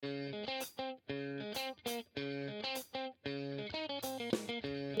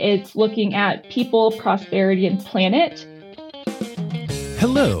It's looking at people, prosperity, and planet.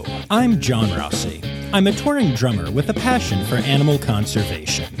 Hello, I'm John Rossi. I'm a touring drummer with a passion for animal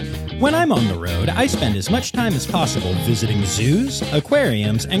conservation. When I'm on the road, I spend as much time as possible visiting zoos,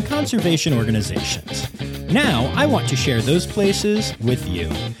 aquariums, and conservation organizations. Now, I want to share those places with you.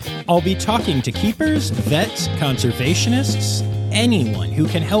 I'll be talking to keepers, vets, conservationists, anyone who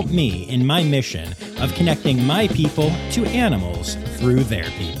can help me in my mission of connecting my people to animals through their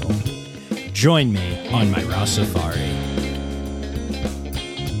people. Join me on my Ross Safari.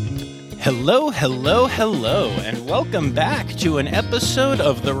 Hello, and welcome back to an episode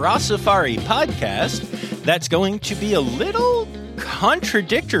of the Ross Safari podcast that's going to be a little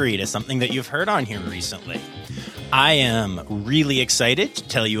contradictory to something that you've heard on here recently. I am really excited to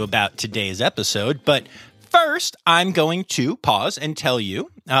tell you about today's episode, but first, I'm going to pause and tell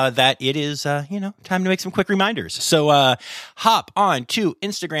you that it is, time to make some quick reminders. So hop on to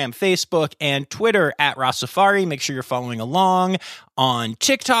Instagram, Facebook, and Twitter at Ross Safari. Make sure you're following along. On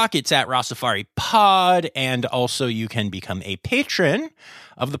TikTok, it's at Ross Safari Pod. And also you can become a patron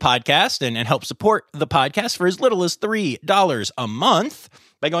of the podcast and help support the podcast for as little as $3 a month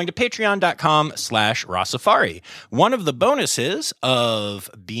by going to patreon.com/RossSafari. One of the bonuses of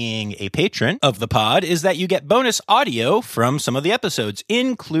being a patron of the pod is that you get bonus audio from some of the episodes,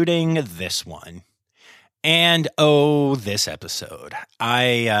 including this one. And this episode.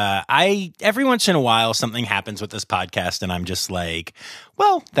 I every once in a while something happens with this podcast and I'm just like,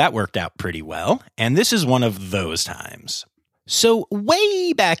 well, that worked out pretty well. And this is one of those times. So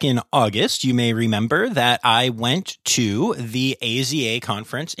way back in August, you may remember that I went to the AZA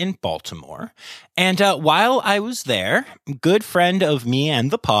conference in Baltimore. And while I was there, a good friend of me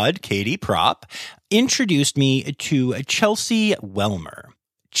and the pod, Katie Prop, introduced me to Chelsea Welmer.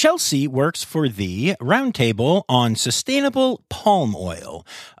 Chelsea works for the Roundtable on Sustainable Palm Oil,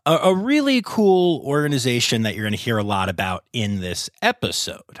 a really cool organization that you're going to hear a lot about in this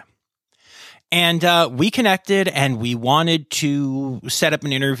episode. And we connected and we wanted to set up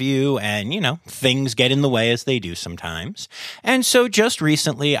an interview and, things get in the way as they do sometimes. And so just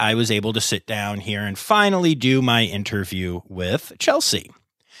recently I was able to sit down here and finally do my interview with Chelsea.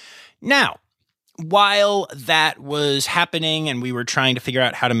 Now, while that was happening and we were trying to figure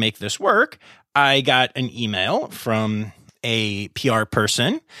out how to make this work, I got an email from a PR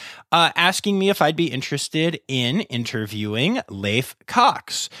person asking me if I'd be interested in interviewing Leif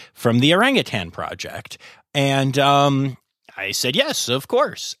Cox from the Orangutan Project. And I said, yes, of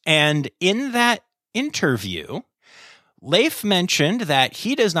course. And in that interview, Leif mentioned that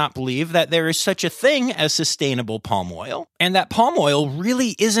he does not believe that there is such a thing as sustainable palm oil, and that palm oil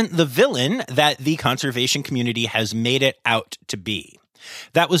really isn't the villain that the conservation community has made it out to be.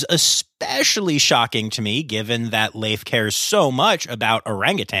 That was especially shocking to me, given that Leif cares so much about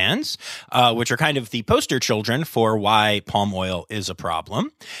orangutans, which are kind of the poster children for why palm oil is a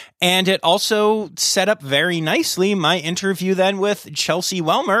problem. And it also set up very nicely my interview then with Chelsea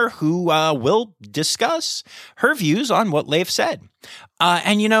Welmer, who will discuss her views on what Leif said.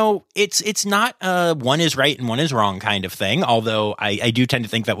 And it's not one is right and one is wrong kind of thing, although I do tend to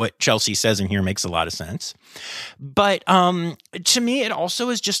think that what Chelsea says in here makes a lot of sense. But to me, it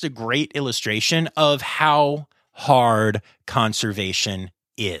also is just a great illustration of how hard conservation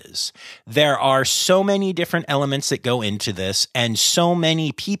is. There are so many different elements that go into this and so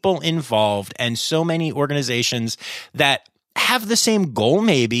many people involved and so many organizations that have the same goal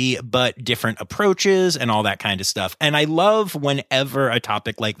maybe, but different approaches and all that kind of stuff. And I love whenever a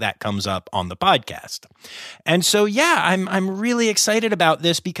topic like that comes up on the podcast. And so, I'm really excited about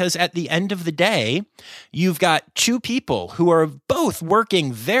this because at the end of the day, you've got two people who are both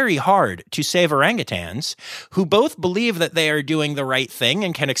working very hard to save orangutans, who both believe that they are doing the right thing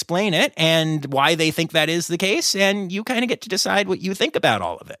and can explain it and why they think that is the case. And you kind of get to decide what you think about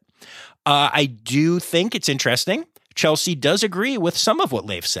all of it. I do think it's interesting. Chelsea does agree with some of what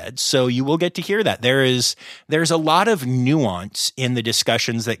Leif said, so you will get to hear that. There's a lot of nuance in the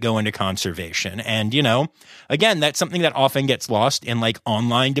discussions that go into conservation. And, again, that's something that often gets lost in like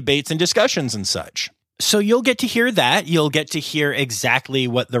online debates and discussions and such. So you'll get to hear that. You'll get to hear exactly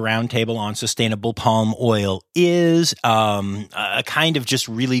what the Roundtable on Sustainable Palm Oil is, a kind of just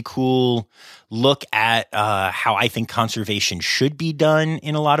really cool look at how I think conservation should be done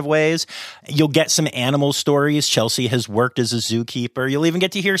in a lot of ways. You'll get some animal stories. Chelsea has worked as a zookeeper. You'll even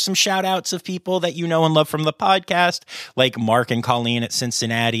get to hear some shout outs of people that you know and love from the podcast, like Mark and Colleen at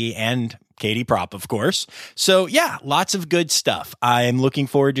Cincinnati and Katie Prop, of course. So yeah, lots of good stuff. I'm looking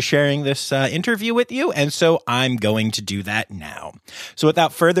forward to sharing this interview with you, and so I'm going to do that now. So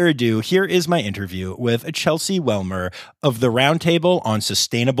without further ado, here is my interview with Chelsea Welmer of the Roundtable on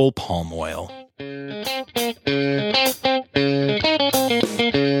Sustainable Palm Oil.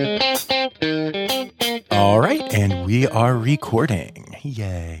 All right, and we are recording.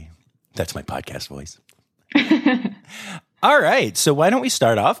 Yay. That's my podcast voice. All right, so why don't we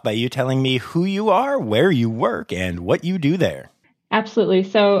start off by you telling me who you are, where you work, and what you do there? Absolutely.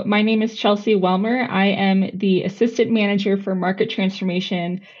 So my name is Chelsea Welmer. I am the Assistant Manager for Market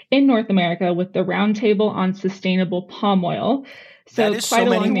Transformation in North America with the Roundtable on Sustainable Palm Oil. So that is quite so a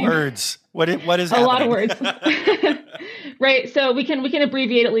long many name. Words. What is a happening? lot of words. Right. So we can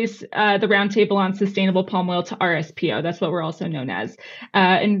abbreviate at least the Roundtable on Sustainable Palm Oil to RSPO. That's what we're also known as.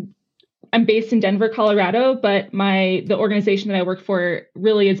 And I'm based in Denver, Colorado, but the organization that I work for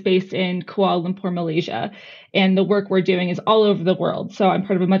really is based in Kuala Lumpur, Malaysia. And the work we're doing is all over the world. So I'm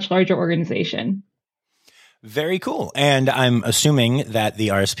part of a much larger organization. Very cool. And I'm assuming that the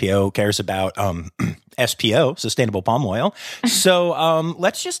RSPO cares about SPO, Sustainable Palm Oil. So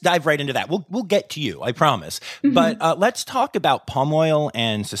let's just dive right into that. We'll get to you, I promise. Mm-hmm. But let's talk about palm oil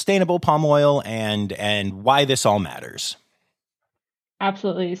and sustainable palm oil and why this all matters.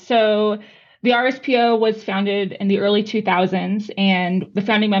 Absolutely. So the RSPO was founded in the early 2000s, and the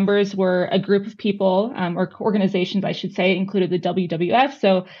founding members were a group of people, or organizations, I should say, included the WWF,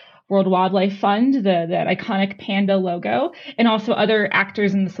 so World Wildlife Fund, that iconic panda logo, and also other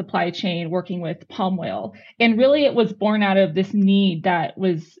actors in the supply chain working with palm oil. And really, it was born out of this need that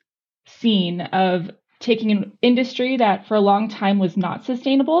was seen of taking an industry that for a long time was not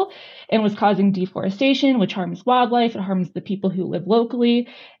sustainable and was causing deforestation, which harms wildlife, it harms the people who live locally,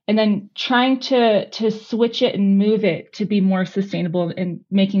 and then trying to switch it and move it to be more sustainable and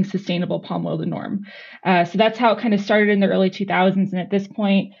making sustainable palm oil the norm. So that's how it kind of started in the early 2000s. And at this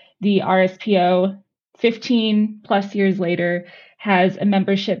point, the RSPO, 15 plus years later, has a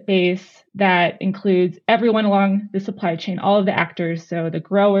membership base that includes everyone along the supply chain, all of the actors. So the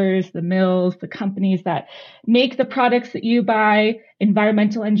growers, the mills, the companies that make the products that you buy,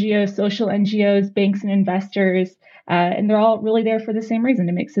 environmental NGOs, social NGOs, banks and investors. And they're all really there for the same reason,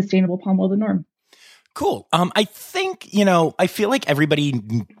 to make sustainable palm oil the norm. Cool. I think, I feel like everybody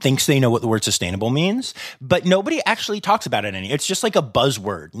thinks they know what the word sustainable means, but nobody actually talks about it any. It's just like a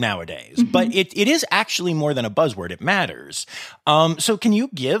buzzword nowadays, mm-hmm. But it is actually more than a buzzword. It matters. So can you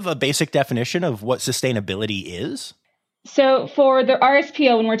give a basic definition of what sustainability is? So for the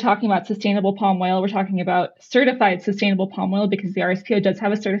RSPO, when we're talking about sustainable palm oil, we're talking about certified sustainable palm oil because the RSPO does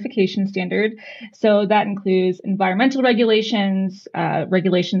have a certification standard. So that includes environmental regulations,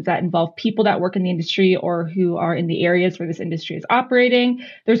 regulations that involve people that work in the industry or who are in the areas where this industry is operating.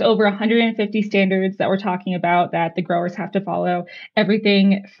 There's over 150 standards that we're talking about that the growers have to follow.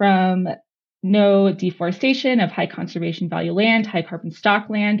 Everything from no deforestation of high conservation value land, high carbon stock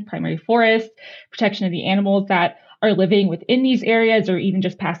land, primary forest, protection of the animals that are living within these areas or even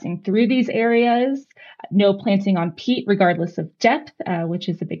just passing through these areas. No planting on peat, regardless of depth, which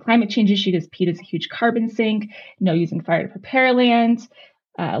is a big climate change issue because peat is a huge carbon sink. No using fire to prepare land.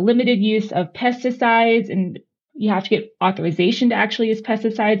 Limited use of pesticides, and you have to get authorization to actually use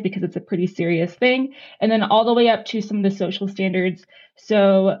pesticides because it's a pretty serious thing. And then all the way up to some of the social standards.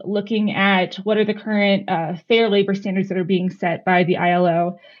 So looking at what are the current fair labor standards that are being set by the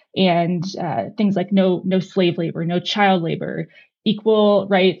ILO, and things like no slave labor, no child labor, equal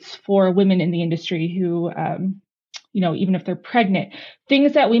rights for women in the industry who, even if they're pregnant,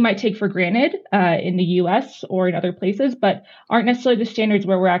 things that we might take for granted in the US or in other places, but aren't necessarily the standards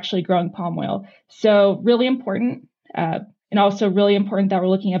where we're actually growing palm oil. So really important, and also really important that we're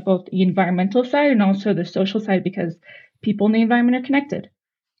looking at both the environmental side and also the social side because people in the environment are connected.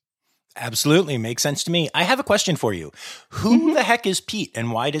 Absolutely. Makes sense to me. I have a question for you. Who the heck is Pete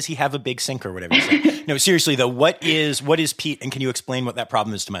and why does he have a big sink or whatever you say? No, seriously though, what is Pete and can you explain what that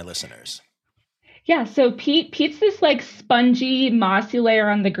problem is to my listeners? Yeah, so peat's this like spongy, mossy layer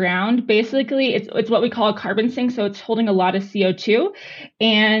on the ground. Basically, it's what we call a carbon sink, so it's holding a lot of CO2.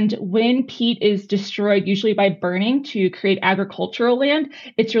 And when peat is destroyed, usually by burning to create agricultural land,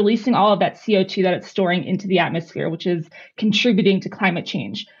 it's releasing all of that CO2 that it's storing into the atmosphere, which is contributing to climate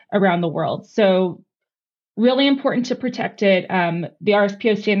change around the world. So really important to protect it. The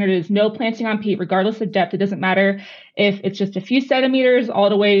RSPO standard is no planting on peat, regardless of depth. It doesn't matter if it's just a few centimeters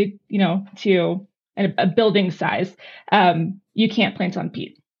all the way, to a building size. You can't plant on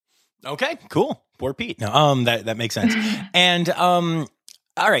peat. Okay, cool. Poor Pete. No, that makes sense. And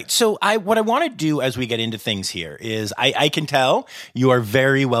All right. So what I want to do as we get into things here is I can tell you are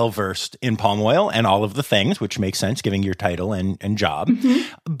very well versed in palm oil and all of the things, which makes sense given your title and job.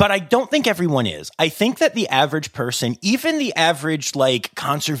 Mm-hmm. But I don't think everyone is. I think that the average person, even the average like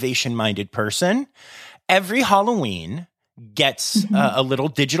conservation minded person, every Halloween gets a little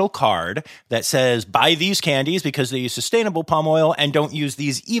digital card that says, buy these candies because they use sustainable palm oil, and don't use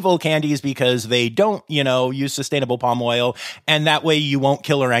these evil candies because they don't, use sustainable palm oil. And that way you won't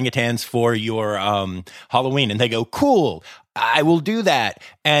kill orangutans for your Halloween. And they go, cool, I will do that.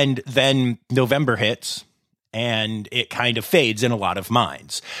 And then November hits and it kind of fades in a lot of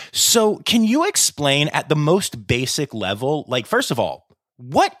minds. So can you explain at the most basic level, like, first of all,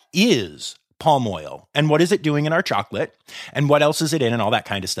 what is palm oil and what is it doing in our chocolate and what else is it in and all that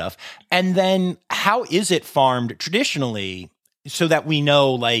kind of stuff? And then how is it farmed traditionally so that we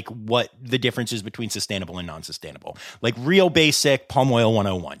know like what the difference is between sustainable and non-sustainable, like real basic palm oil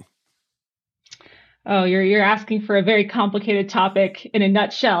 101. Oh, you're asking for a very complicated topic in a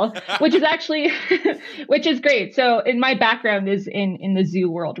nutshell, which is actually, which is great. So in my background is in the zoo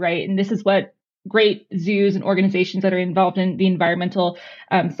world, right? And this is what great zoos and organizations that are involved in the environmental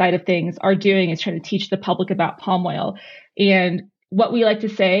side of things are doing, is trying to teach the public about palm oil. And what we like to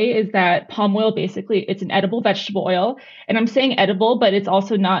say is that palm oil, basically, it's an edible vegetable oil. And I'm saying edible, but it's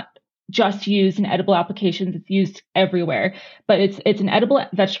also not just used in edible applications. It's used everywhere, but it's an edible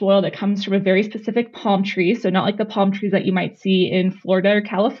vegetable oil that comes from a very specific palm tree. So not like the palm trees that you might see in Florida or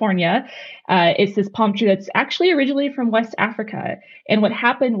California. It's this palm tree that's actually originally from West Africa. And what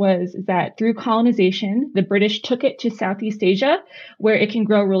happened was that through colonization, the British took it to Southeast Asia, where it can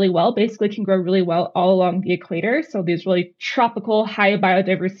grow really well, basically can grow really well all along the equator. So these really tropical, high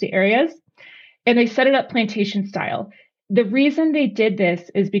biodiversity areas. And they set it up plantation style. The reason they did this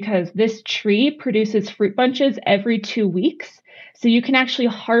is because this tree produces fruit bunches every 2 weeks. So you can actually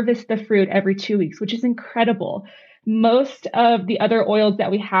harvest the fruit every 2 weeks, which is incredible. Most of the other oils that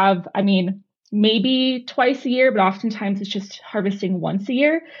we have, I mean, maybe twice a year, but oftentimes it's just harvesting once a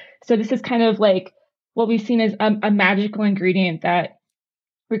year. So this is kind of like what we've seen as a magical ingredient that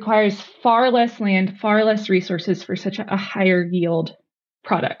requires far less land, far less resources for such a higher yield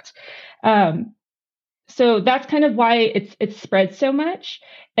product. So that's kind of why it's spread so much.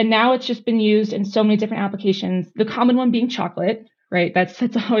 And now it's just been used in so many different applications. The common one being chocolate, right? That's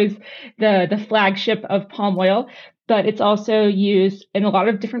always the flagship of palm oil, but it's also used in a lot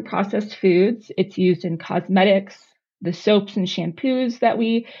of different processed foods. It's used in cosmetics, the soaps and shampoos that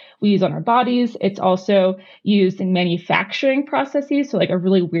we use on our bodies. It's also used in manufacturing processes. So like a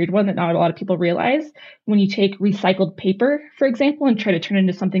really weird one that not a lot of people realize, when you take recycled paper, for example, and try to turn it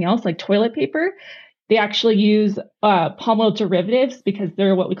into something else like toilet paper, they actually use palm oil derivatives because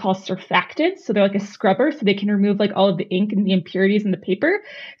they're what we call surfactants. So they're like a scrubber, so they can remove like all of the ink and the impurities in the paper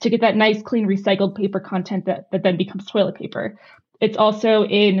to get that nice, clean, recycled paper content that then becomes toilet paper. It's also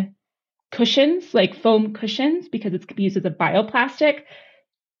in cushions, like foam cushions, because it's used as a bioplastic.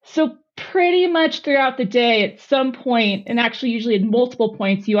 So pretty much throughout the day, at some point, and actually usually at multiple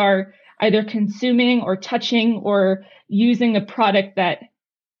points, you are either consuming or touching or using a product that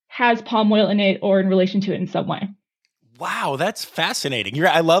has palm oil in it or in relation to it in some way. Wow, that's fascinating.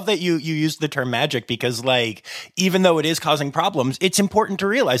 I love that you used the term magic because, like, even though it is causing problems, it's important to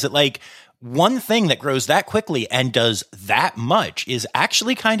realize that, like, one thing that grows that quickly and does that much is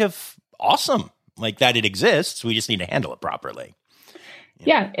actually kind of awesome. Like, that it exists. We just need to handle it properly.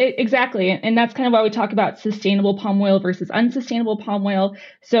 Yeah, exactly. And that's kind of why we talk about sustainable palm oil versus unsustainable palm oil.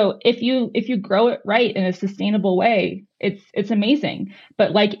 So if you grow it right in a sustainable way, it's amazing.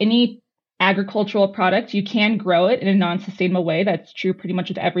 But like any agricultural product, you can grow it in a non-sustainable way. That's true pretty much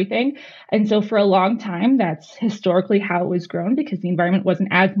with everything. And so for a long time, that's historically how it was grown because the environment wasn't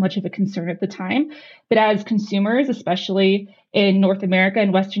as much of a concern at the time. But as consumers, especially in North America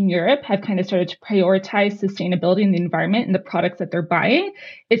and Western Europe, have kind of started to prioritize sustainability in the environment and the products that they're buying,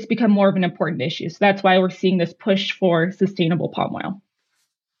 it's become more of an important issue. So that's why we're seeing this push for sustainable palm oil.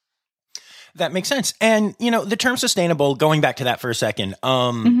 That makes sense. And, the term sustainable, going back to that for a second,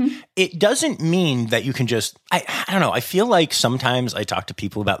 it doesn't mean that you can just, I don't know, I feel like sometimes I talk to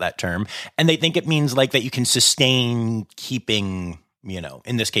people about that term and they think it means like that you can sustain keeping,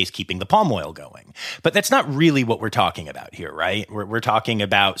 in this case, keeping the palm oil going. But that's not really what we're talking about here, right? We're talking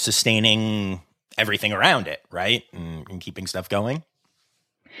about sustaining everything around it, right? And keeping stuff going.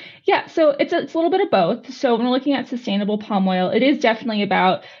 Yeah, so it's a little bit of both. So when we're looking at sustainable palm oil, it is definitely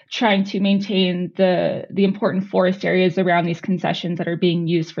about trying to maintain the important forest areas around these concessions that are being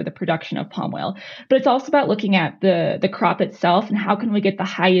used for the production of palm oil. But it's also about looking at the crop itself and how can we get the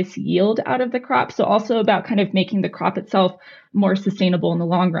highest yield out of the crop. So also about kind of making the crop itself more sustainable in the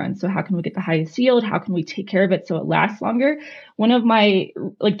long run. So how can we get the highest yield? How can we take care of it so it lasts longer? One of my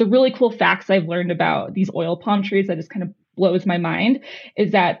the really cool facts I've learned about these oil palm trees that just kind of blows my mind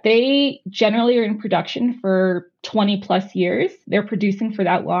is that they generally are in production for 20 plus years. They're producing for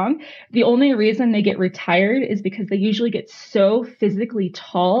that long. The only reason they get retired is because they usually get so physically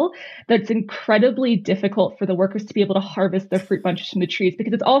tall that it's incredibly difficult for the workers to be able to harvest the fruit bunches from the trees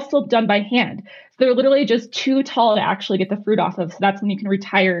because it's all still done by hand. So they're literally just too tall to actually get the fruit off of. So that's when you can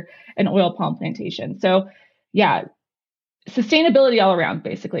retire an oil palm plantation. So yeah, sustainability all around,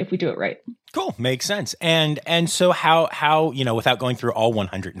 basically, if we do it right. Cool. Makes sense. And so how, without going through all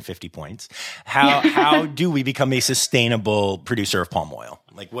 150 points, how do we become a sustainable producer of palm oil?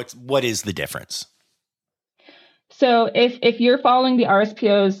 Like what is the difference? So if you're following the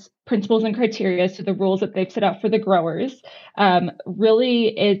RSPO's principles and criteria, so the rules that they've set out for the growers, really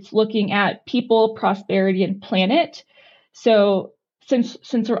it's looking at people, prosperity, and planet. So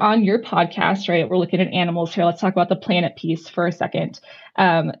since we're on your podcast, right, we're looking at animals here. Let's talk about the planet piece for a second.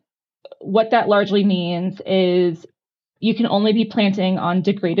 What that largely means is you can only be planting on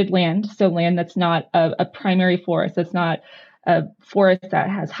degraded land, so land that's not a primary forest, that's not a forest that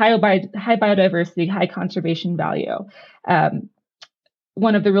has high biodiversity, high conservation value.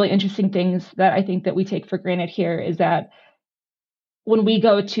 One of the really interesting things that I think that we take for granted here is that when we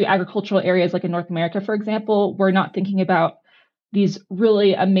go to agricultural areas like in North America, for example, we're not thinking about these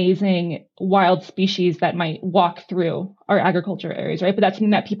really amazing wild species that might walk through our agriculture areas, right? But that's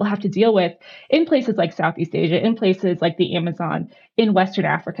something that people have to deal with in places like Southeast Asia, in places like the Amazon, in Western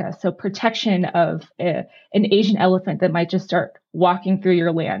Africa. So protection of an Asian elephant that might just start walking through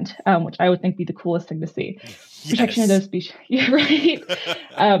your land, which I would think be the coolest thing to see. Yes. Protection of those species, yeah,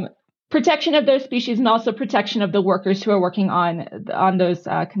 right? Protection of those species and also protection of the workers who are working on those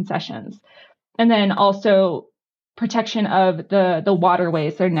concessions. And then also protection of the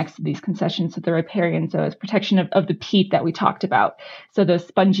waterways that are next to these concessions, so the riparian zones, protection of the peat that we talked about, so those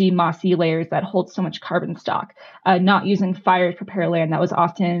spongy, mossy layers that hold so much carbon stock, not using fire to prepare land. That was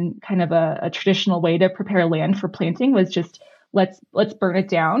often kind of a traditional way to prepare land for planting, was just let's burn it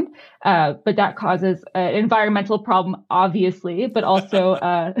down. But that causes an environmental problem, obviously, but also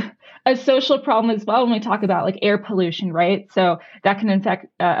a social problem as well when we talk about like air pollution, right? So that can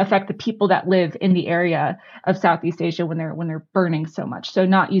affect the people that live in the area of Southeast Asia when they're burning so much. So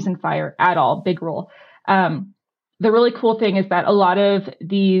not using fire at all, big rule. The really cool thing is that a lot of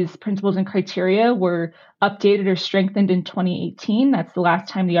these principles and criteria were updated or strengthened in 2018. That's the last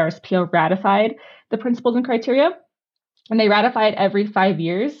time the RSPO ratified the principles and criteria. And they ratify it every 5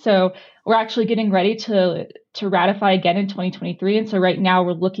 years. So we're actually getting ready to ratify again in 2023. And so right now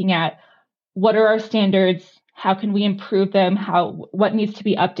we're looking at what are our standards, how can we improve them, what needs to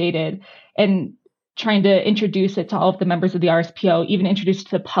be updated, and trying to introduce it to all of the members of the RSPO, even introduce it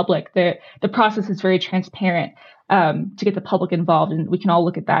to the public. The process is very transparent to get the public involved, and we can all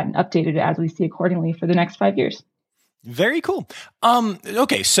look at that and update it as we see accordingly for the next 5 years. Very cool.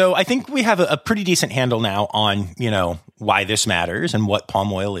 Okay, so I think we have a pretty decent handle now on, why this matters and what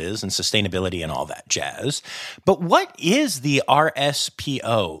palm oil is and sustainability and all that jazz. But what is the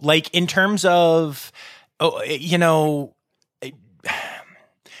RSPO? Like in terms of, I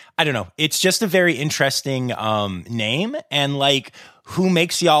don't know. It's just a very interesting name, and like who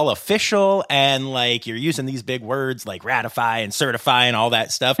makes y'all official, and like you're using these big words like ratify and certify and all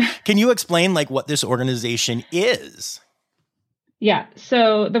that stuff. Can you explain like what this organization is? Yeah.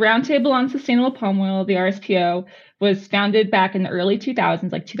 So the Roundtable on Sustainable Palm Oil, the RSPO, was founded back in the early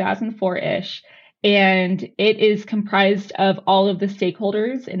 2000s, like 2004-ish. And it is comprised of all of the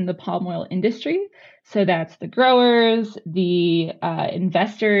stakeholders in the palm oil industry. So that's the growers, the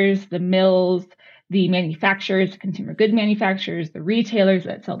investors, the mills, the manufacturers, the consumer good manufacturers, the retailers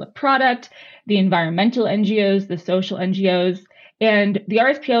that sell the product, the environmental NGOs, the social NGOs. And the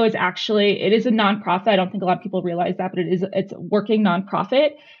RSPO is it is a nonprofit. I don't think a lot of people realize that, but it's a working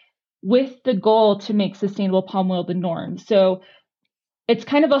nonprofit with the goal to make sustainable palm oil the norm. So it's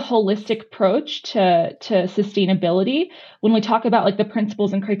kind of a holistic approach to sustainability. When we talk about like the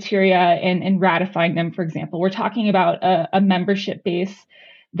principles and criteria and ratifying them, for example, we're talking about a membership base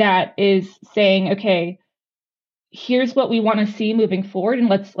that is saying, okay, here's what we want to see moving forward, and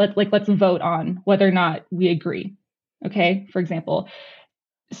let's vote on whether or not we agree. Okay, for example.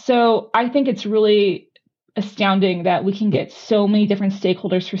 So I think it's really astounding that we can get so many different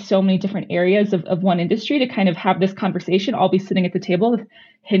stakeholders for so many different areas of one industry to kind of have this conversation, all be sitting at the table.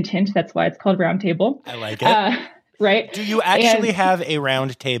 Hint, hint. That's why it's called Roundtable. I like it. Right. Do you actually have a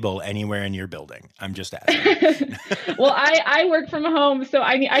round table anywhere in your building? I'm just asking. Well, I work from home, so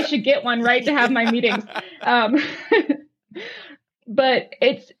I should get one, right, to have my meetings. But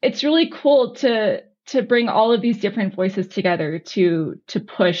it's really cool to bring all of these different voices together to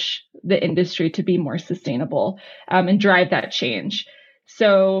push the industry to be more sustainable, and drive that change.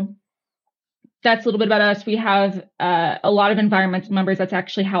 So that's a little bit about us. We have a lot of environmental members. That's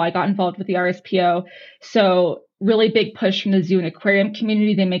actually how I got involved with the RSPO. So really big push from the zoo and aquarium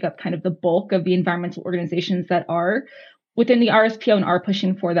community. They make up kind of the bulk of the environmental organizations that are within the RSPO and are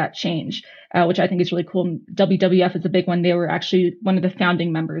pushing for that change, which I think is really cool. WWF is a big one. They were actually one of the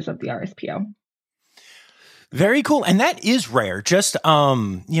founding members of the RSPO. Very cool. And that is rare. Just,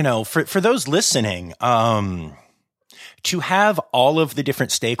 for those listening, to have all of the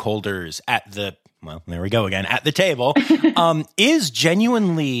different stakeholders at the table, is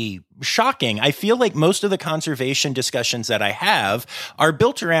genuinely shocking. I feel like most of the conservation discussions that I have are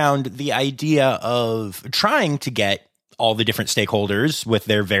built around the idea of trying to get all the different stakeholders with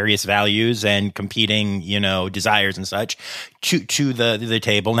their various values and competing, desires and such to the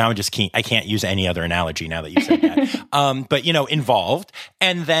table. Now I can't use any other analogy now that you said that. But involved.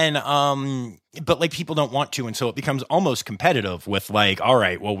 And then, but like people don't want to. And so it becomes almost competitive with like, all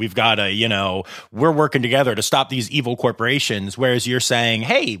right, well, we've got to, we're working together to stop these evil corporations. Whereas you're saying,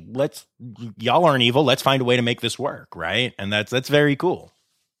 hey, y'all aren't evil. Let's find a way to make this work. Right. And that's very cool.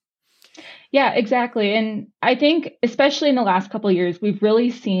 Yeah, exactly. And I think, especially in the last couple of years, we've really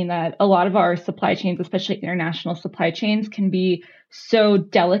seen that a lot of our supply chains, especially international supply chains, can be so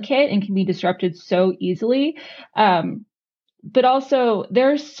delicate and can be disrupted so easily. But also,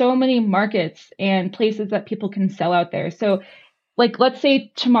 there are so many markets and places that people can sell out there. So, like, let's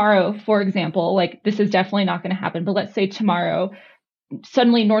say tomorrow, for example, like this is definitely not going to happen, but let's say tomorrow,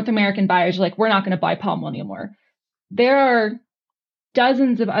 suddenly North American buyers are like, we're not going to buy palm oil anymore. There are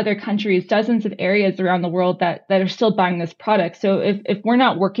dozens of other countries, dozens of areas around the world that are still buying this product. So if we're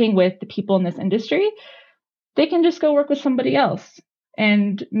not working with the people in this industry, they can just go work with somebody else.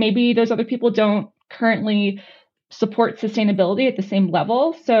 And maybe those other people don't currently support sustainability at the same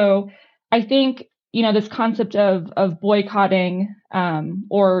level. So I think, this concept of boycotting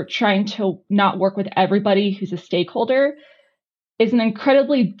or trying to not work with everybody who's a stakeholder is an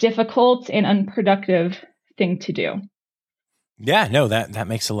incredibly difficult and unproductive thing to do. Yeah, no, that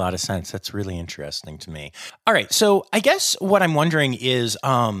makes a lot of sense. That's really interesting to me. All right. So I guess what I'm wondering is,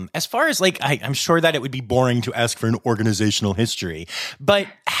 as far as like, I'm sure that it would be boring to ask for an organizational history, but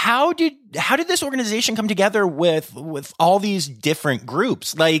how did this organization come together with all these different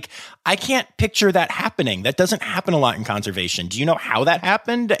groups? Like, I can't picture that happening. That doesn't happen a lot in conservation. Do you know how that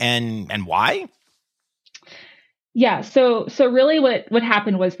happened and why? Yeah. So really what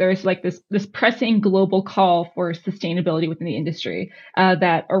happened was there's like this pressing global call for sustainability within the industry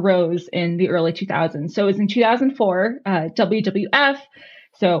that arose in the early 2000s. So it was in 2004, WWF,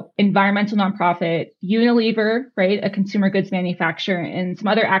 so environmental nonprofit, Unilever, right, a consumer goods manufacturer, and some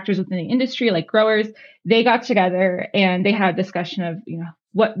other actors within the industry like growers, they got together and they had a discussion of,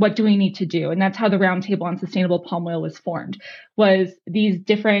 what do we need to do? And that's how the Roundtable on Sustainable Palm Oil was formed, was these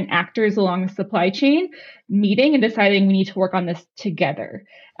different actors along the supply chain meeting and deciding we need to work on this together.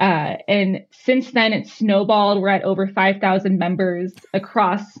 And since then, it's snowballed. We're at over 5,000 members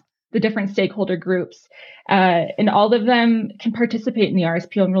across the different stakeholder groups. And all of them can participate in the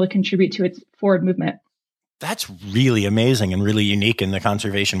RSPO and really contribute to its forward movement. That's really amazing and really unique in the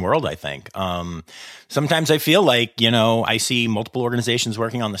conservation world, I think. Sometimes I feel like, I see multiple organizations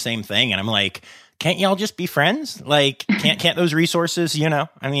working on the same thing and I'm like, can't y'all just be friends? Like, can't those resources,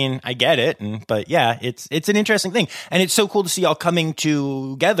 I get it. But yeah, it's an interesting thing. And it's so cool to see y'all coming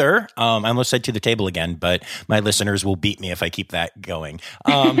together. I almost said to the table again, but my listeners will beat me if I keep that going.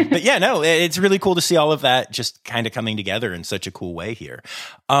 But yeah, no, it's really cool to see all of that just kind of coming together in such a cool way here.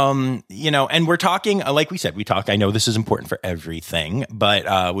 And we're talking, like we said, I know this is important for everything,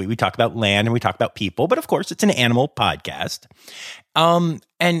 but we talk about land and we talk about people, but of course it's an animal podcast.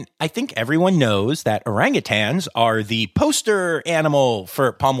 And I think everyone knows that orangutans are the poster animal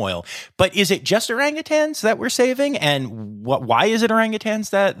for palm oil, but is it just orangutans that we're saving? And why is it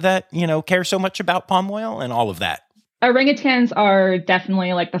orangutans that care so much about palm oil and all of that? Orangutans are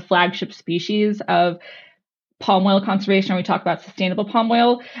definitely like the flagship species of palm oil conservation when we talk about sustainable palm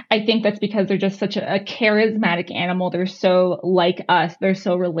oil. I think that's because they're just such a charismatic animal. They're so like us. They're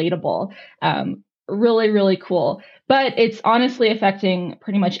so relatable. really, really cool. But it's honestly affecting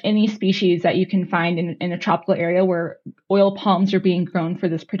pretty much any species that you can find in a tropical area where oil palms are being grown for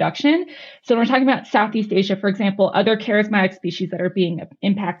this production. So when we're talking about Southeast Asia, for example, other charismatic species that are being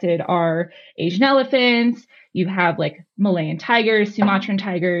impacted are Asian elephants. You have like Malayan tigers, Sumatran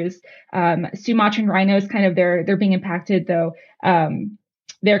tigers, Sumatran rhinos. They're being impacted though.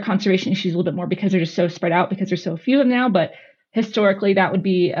 Their conservation issues a little bit more because they're just so spread out because there's so few of them now. But historically, that would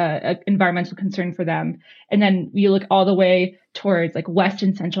be an environmental concern for them. And then you look all the way towards like West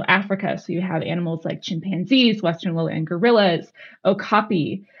and Central Africa. So you have animals like chimpanzees, Western lowland gorillas,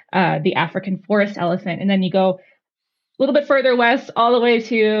 okapi, the African forest elephant. And then you go a little bit further west, all the way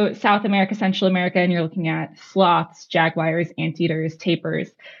to South America, Central America, and you're looking at sloths, jaguars, anteaters, tapirs.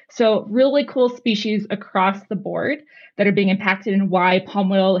 So really cool species across the board that are being impacted, and why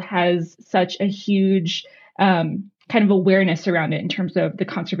palm oil has such a huge kind of awareness around it in terms of the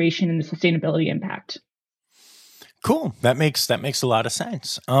conservation and the sustainability impact. Cool. That makes a lot of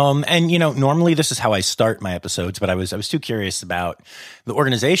sense. And normally this is how I start my episodes, but I was too curious about the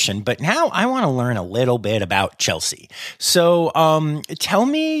organization. But now I want to learn a little bit about Chelsea. So, tell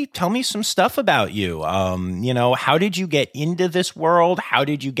me some stuff about you. How did you get into this world? How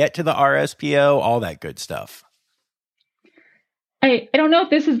did you get to the RSPO? All that good stuff. I don't know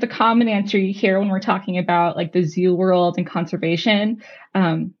if this is the common answer you hear when we're talking about like the zoo world and conservation.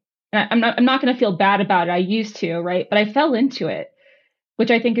 I'm not going to feel bad about it. I used to, right? But I fell into it,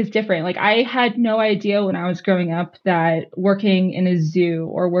 which I think is different. Like I had no idea when I was growing up that working in a zoo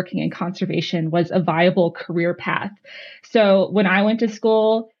or working in conservation was a viable career path. So when I went to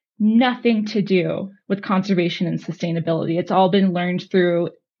school, nothing to do with conservation and sustainability. It's all been learned through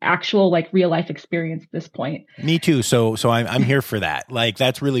actual like real life experience at this point. Me too. So I'm here for that. Like,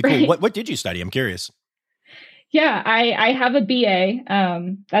 that's really cool. Right. What did you study? I'm curious. Yeah, I have a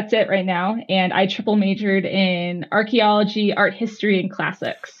BA. That's it right now. And I triple majored in archaeology, art history, and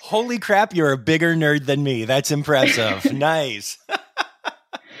classics. Holy crap. You're a bigger nerd than me. That's impressive. Nice.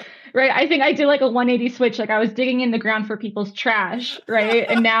 Right. I think I did like a 180 switch. Like I was digging in the ground for people's trash. Right.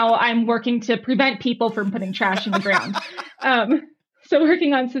 And now I'm working to prevent people from putting trash in the ground. So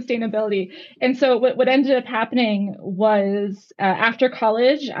working on sustainability. And so what ended up happening was after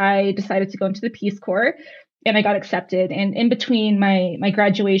college, I decided to go into the Peace Corps, and I got accepted. And in between my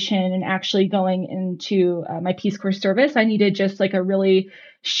graduation and actually going into my Peace Corps service, I needed just like a really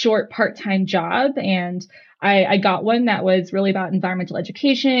short part-time job. And I got one that was really about environmental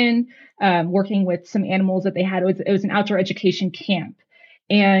education, working with some animals that they had. It was an outdoor education camp.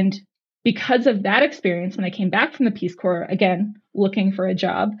 And because of that experience, when I came back from the Peace Corps, again, looking for a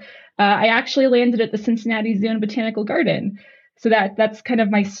job, I actually landed at the Cincinnati Zoo and Botanical Garden. So that's kind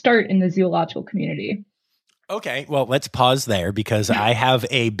of my start in the zoological community. Okay, well, let's pause there because I have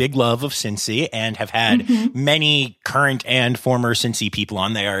a big love of Cincy and have had many current and former Cincy people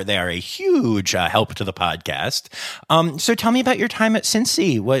on. They are a huge help to the podcast. So tell me about your time at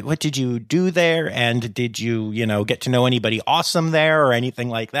Cincy. What did you do there, and did you get to know anybody awesome there or anything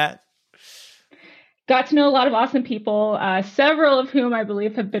like that? Got to know a lot of awesome people, several of whom I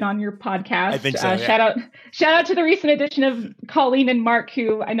believe have been on your podcast. I think so, yeah. Shout out to the recent addition of Colleen and Mark,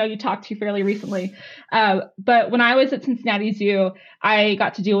 who I know you talked to fairly recently. But when I was at Cincinnati Zoo, I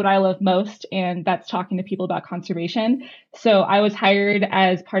got to do what I love most, and that's talking to people about conservation. So I was hired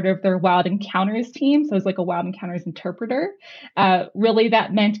as part of their Wild Encounters team. So I was like a Wild Encounters interpreter. Really,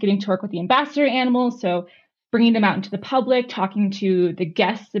 that meant getting to work with the ambassador animals. So bringing them out into the public, talking to the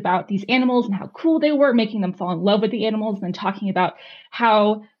guests about these animals and how cool they were, making them fall in love with the animals, and then talking about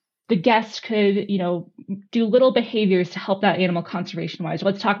how the guests could, do little behaviors to help that animal conservation-wise.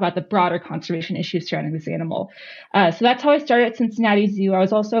 Let's talk about the broader conservation issues surrounding this animal. So that's how I started at Cincinnati Zoo. I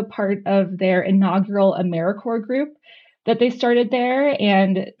was also part of their inaugural AmeriCorps group that they started there,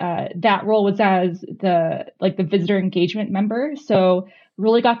 and that role was as the visitor engagement member. So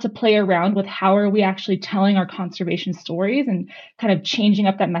really got to play around with how are we actually telling our conservation stories and kind of changing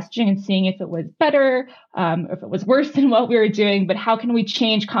up that messaging and seeing if it was better, if it was worse than what we were doing, but how can we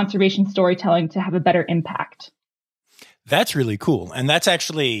change conservation storytelling to have a better impact? That's really cool. And that's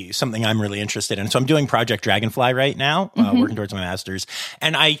actually something I'm really interested in. So I'm doing Project Dragonfly right now, working towards my master's.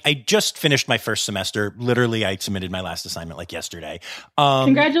 And I just finished my first semester. Literally, I submitted my last assignment like yesterday.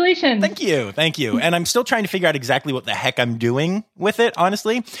 Congratulations. Thank you. And I'm still trying to figure out exactly what the heck I'm doing with it,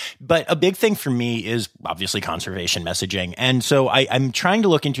 honestly. But a big thing for me is obviously conservation messaging. And so I'm trying to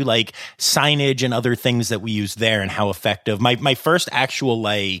look into like signage and other things that we use there and how effective. My first actual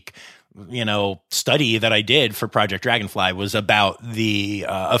study that I did for Project Dragonfly was about the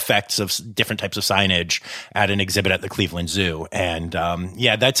effects of different types of signage at an exhibit at the Cleveland Zoo. And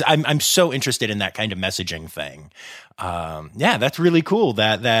I'm so interested in that kind of messaging thing. That's really cool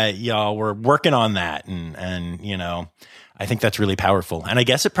that y'all were working on that. And I think that's really powerful. And I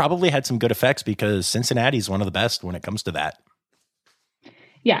guess it probably had some good effects because Cincinnati's one of the best when it comes to that.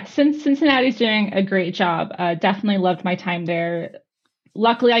 Yeah, Cincinnati's doing a great job. Definitely loved my time there.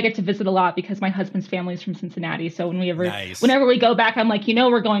 Luckily, I get to visit a lot because my husband's family is from Cincinnati. So whenever we go back, I'm like,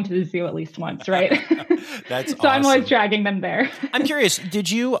 we're going to the zoo at least once, right? That's so awesome. I'm always dragging them there. I'm curious, did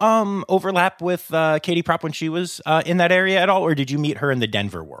you overlap with Katie Propp when she was in that area at all, or did you meet her in the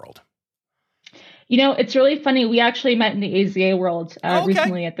Denver world? It's really funny. We actually met in the AZA world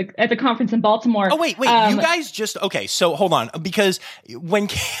recently at the conference in Baltimore. Oh, wait. You guys okay. So hold on, because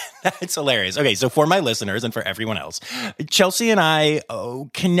that's hilarious. Okay. So for my listeners and for everyone else, Chelsea and I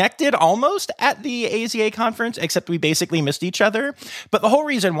connected almost at the AZA conference, except we basically missed each other. But the whole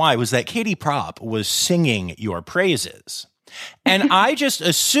reason why was that Katie Propp was singing your praises. And I just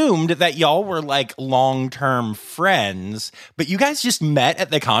assumed that y'all were like long-term friends, but you guys just met at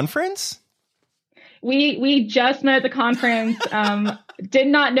the conference? We just met at the conference, did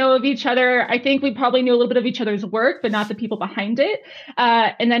not know of each other. I think we probably knew a little bit of each other's work, but not the people behind it.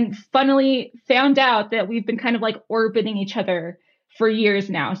 And then funnily found out that we've been kind of like orbiting each other for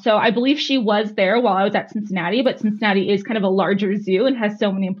years now. So I believe she was there while I was at Cincinnati, but Cincinnati is kind of a larger zoo and has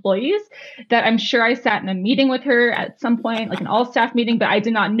so many employees that I'm sure I sat in a meeting with her at some point, like an all-staff meeting, but I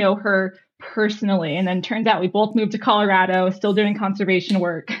did not know her personally. And then turns out we both moved to Colorado, still doing conservation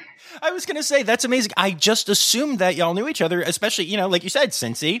work. I was going to say, that's amazing. I just assumed that y'all knew each other, especially, like you said,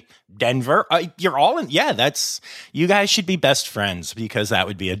 Cincy, Denver, you're all in. Yeah, you guys should be best friends because that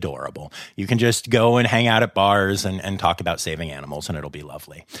would be adorable. You can just go and hang out at bars and talk about saving animals and it'll be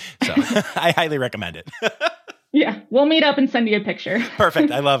lovely. So I highly recommend it. Yeah, we'll meet up and send you a picture.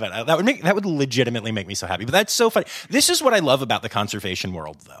 Perfect. I love it. That would legitimately make me so happy. But that's so funny. This is what I love about the conservation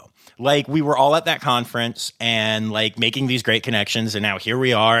world, though. Like, we were all at that conference and like making these great connections, and now here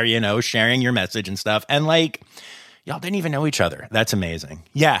we are, sharing your message and stuff. And like, y'all didn't even know each other. That's amazing.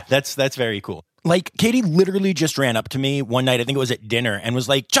 Yeah, that's very cool. Like, Katie literally just ran up to me one night, I think it was at dinner, and was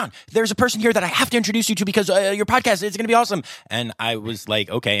like, John, there's a person here that I have to introduce you to because your podcast is going to be awesome. And I was like,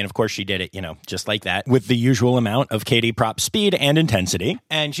 okay. And of course she did it, just like that with the usual amount of Katie Propp speed and intensity.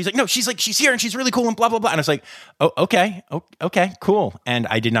 And she's like, no, she's here and she's really cool and blah, blah, blah. And I was like, oh, okay. Oh, okay, cool. And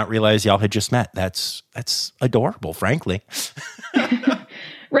I did not realize y'all had just met. That's adorable, frankly.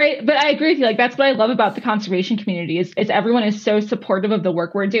 Right. But I agree with you. Like, that's what I love about the conservation community is everyone is so supportive of the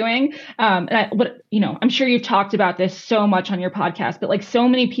work we're doing. I'm sure you've talked about this so much on your podcast, but like so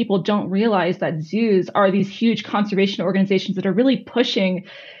many people don't realize that zoos are these huge conservation organizations that are really pushing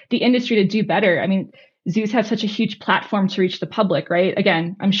the industry to do better. I mean, zoos have such a huge platform to reach the public, right?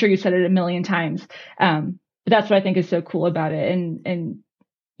 Again, I'm sure you said it a million times. But that's what I think is so cool about it. And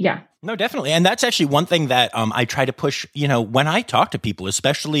yeah. No, definitely. And that's actually one thing that I try to push, when I talk to people,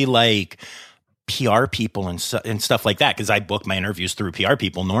 especially like PR people and stuff like that, because I book my interviews through PR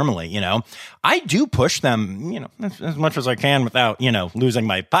people normally, I do push them, as much as I can without, losing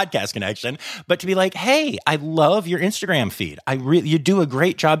my podcast connection, but to be like, hey, I love your Instagram feed. You do a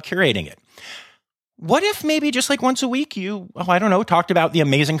great job curating it. What if maybe just like once a week you, talked about the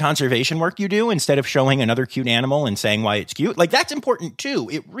amazing conservation work you do instead of showing another cute animal and saying why it's cute? Like, that's important too.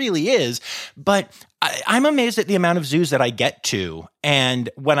 It really is. But I'm amazed at the amount of zoos that I get to.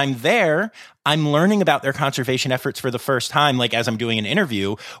 And when I'm there, I'm learning about their conservation efforts for the first time, like as I'm doing an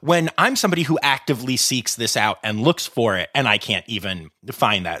interview, when I'm somebody who actively seeks this out and looks for it, and I can't even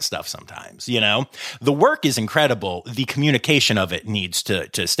find that stuff sometimes, The work is incredible. The communication of it needs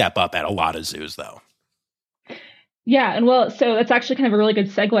to step up at a lot of zoos, though. Yeah. And so that's actually kind of a really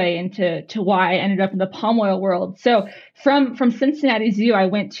good segue into why I ended up in the palm oil world. So from Cincinnati Zoo, I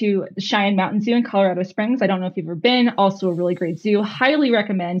went to the Cheyenne Mountain Zoo in Colorado Springs. I don't know if you've ever been, also a really great zoo, highly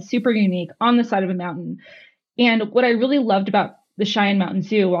recommend, super unique, on the side of a mountain. And what I really loved about the Cheyenne Mountain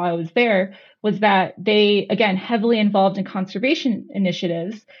Zoo while I was there was that they, again, heavily involved in conservation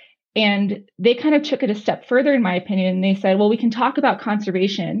initiatives. And they kind of took it a step further, in my opinion. And they said, well, we can talk about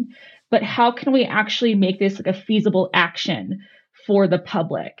conservation, but how can we actually make this like a feasible action for the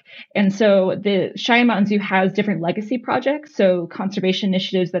public? And so the Cheyenne Mountain Zoo has different legacy projects, so conservation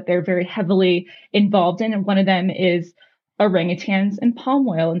initiatives that they're very heavily involved in. And one of them is orangutans and palm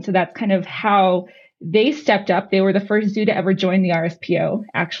oil. And so that's kind of how they stepped up. They were the first zoo to ever join the RSPO,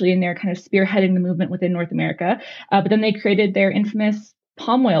 actually, and they're kind of spearheading the movement within North America. But then they created their infamous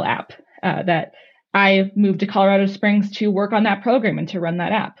palm oil app that I moved to Colorado Springs to work on that program and to run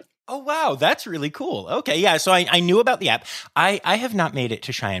that app. Oh, wow. That's really cool. Okay. Yeah. So I knew about the app. I have not made it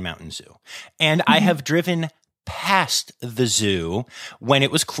to Cheyenne Mountain Zoo, and I have driven past the zoo when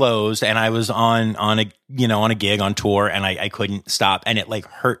it was closed, and I was on a gig on tour, and I couldn't stop, and it like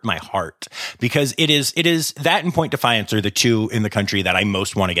hurt my heart because it is that and Point Defiance are the two in the country that I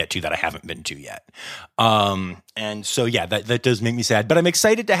most want to get to that I haven't been to yet. And so yeah, that does make me sad, but I'm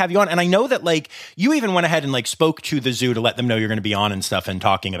excited to have you on. And I know that like you even went ahead and like spoke to the zoo to let them know you're going to be on and stuff and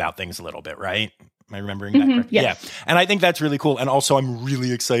talking about things a little bit, right? Am I remembering that correctly? Yes. Yeah. And I think that's really cool. And also I'm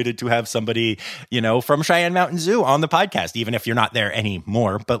really excited to have somebody, from Cheyenne Mountain Zoo on the podcast, even if you're not there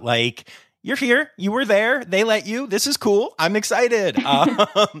anymore, but like, you're here, you were there, they let you, this is cool. I'm excited.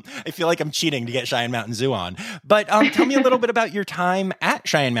 I feel like I'm cheating to get Cheyenne Mountain Zoo on, but tell me a little bit about your time at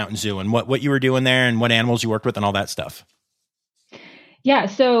Cheyenne Mountain Zoo and what you were doing there and what animals you worked with and all that stuff. Yeah.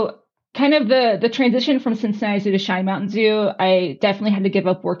 So kind of the transition from Cincinnati Zoo to Cheyenne Mountain Zoo, I definitely had to give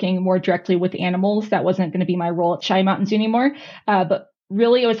up working more directly with animals. That wasn't going to be my role at Cheyenne Mountain Zoo anymore. But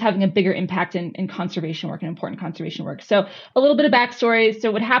really, it was having a bigger impact in conservation work and important conservation work. So a little bit of backstory.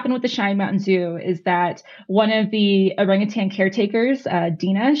 So what happened with the Cheyenne Mountain Zoo is that one of the orangutan caretakers,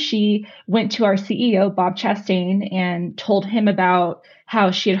 Dina, she went to our CEO, Bob Chastain, and told him about how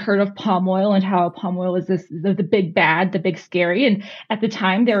she had heard of palm oil and how palm oil is the big bad, the big scary. And at the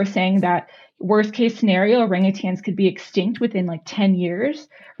time, they were saying that worst case scenario, orangutans could be extinct within like 10 years,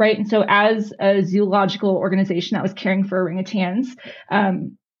 right? And so as a zoological organization that was caring for orangutans,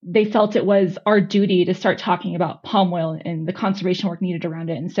 they felt it was our duty to start talking about palm oil and the conservation work needed around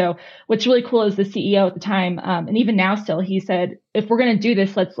it. And so what's really cool is the CEO at the time, and even now still, he said, if we're going to do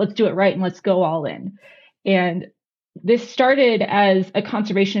this, let's do it right and let's go all in. And this started as a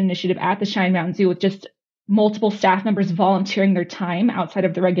conservation initiative at the Cheyenne Mountain Zoo with just multiple staff members volunteering their time outside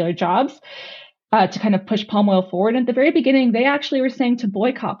of the regular jobs to kind of push palm oil forward. And at the very beginning, they actually were saying to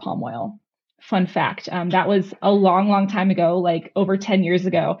boycott palm oil. Fun fact. That was a long, long time ago, like over 10 years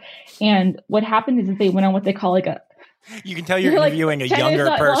ago. And what happened is that they went on what they call like a... You can tell you're interviewing like a younger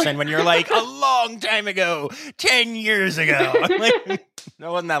person when you're like, a long time ago, 10 years ago. Like, no,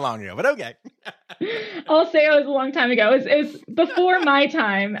 it wasn't that long ago, but okay. I'll say it was a long time ago. It was before my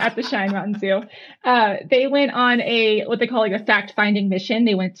time at the Cheyenne Mountain Zoo. They went on what they call like a fact-finding mission.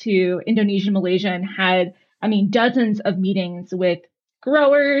 They went to Indonesia, Malaysia, and had, dozens of meetings with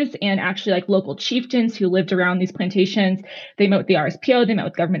growers and actually like local chieftains who lived around these plantations. They met with the RSPO, they met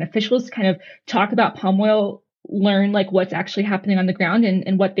with government officials to kind of talk about palm oil, learn like what's actually happening on the ground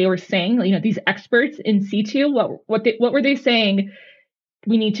and what they were saying. These experts in situ, what were they saying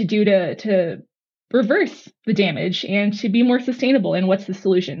we need to do to reverse the damage and to be more sustainable, and what's the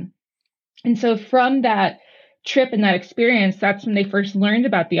solution? And so from that trip and that experience, that's when they first learned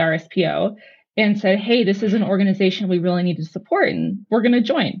about the RSPO and said, hey, this is an organization we really need to support and we're going to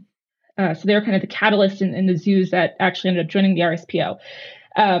join. So they were kind of the catalyst in the zoos that actually ended up joining the RSPO.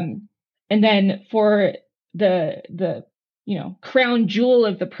 And then for the crown jewel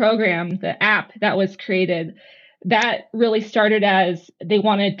of the program, the app that was created, that really started as they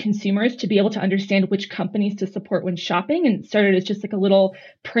wanted consumers to be able to understand which companies to support when shopping, and started as just like a little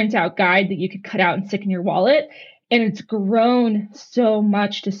printout guide that you could cut out and stick in your wallet. And it's grown so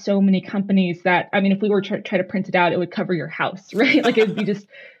much to so many companies that, if we were to try to print it out, it would cover your house, right? Like it would be just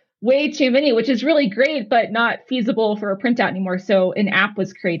way too many, which is really great, but not feasible for a printout anymore. So an app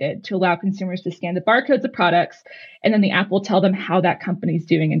was created to allow consumers to scan the barcodes of products, and then the app will tell them how that company's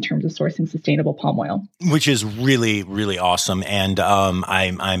doing in terms of sourcing sustainable palm oil. Which is really, really awesome. And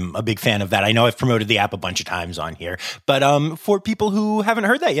I'm a big fan of that. I know I've promoted the app a bunch of times on here, but for people who haven't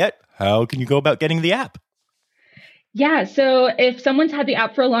heard that yet, how can you go about getting the app? Yeah, so if someone's had the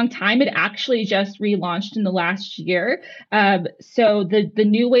app for a long time, it actually just relaunched in the last year. So the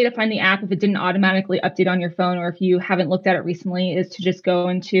new way to find the app, if it didn't automatically update on your phone, or if you haven't looked at it recently, is to just go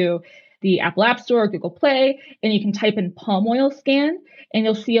into the Apple App Store or Google Play, and you can type in palm oil scan, and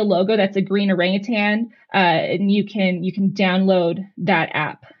you'll see a logo that's a green orangutan, and you can download that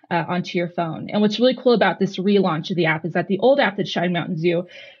app onto your phone. And what's really cool about this relaunch of the app is that the old app that Cheyenne Mountain Zoo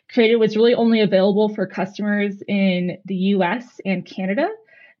created was really only available for customers in the US and Canada.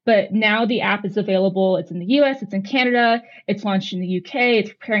 But now the app is available. It's in the US, it's in Canada, it's launched in the UK, it's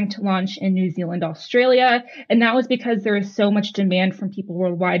preparing to launch in New Zealand, Australia. And that was because there is so much demand from people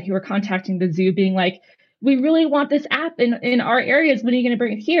worldwide who are contacting the zoo being like, we really want this app in our areas. When are you going to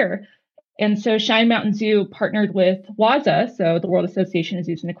bring it here? And so Cheyenne Mountain Zoo partnered with WAZA, so the World Association of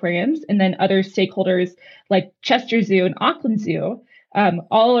Zoos and Aquariums, and then other stakeholders like Chester Zoo and Auckland Zoo,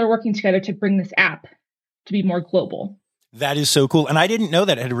 all are working together to bring this app to be more global. That is so cool. And I didn't know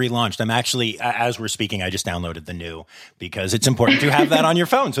that it had relaunched. I'm actually, as we're speaking, I just downloaded the new because it's important to have that on your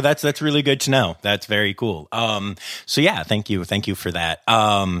phone. So that's really good to know. That's very cool. So yeah, thank you. Thank you for that.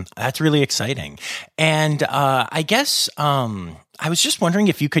 That's really exciting. And, I guess, I was just wondering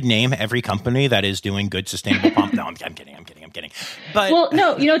if you could name every company that is doing good sustainable palm. No, I'm kidding. But well,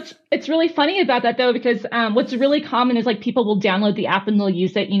 no, it's really funny about that though, because what's really common is like people will download the app and they'll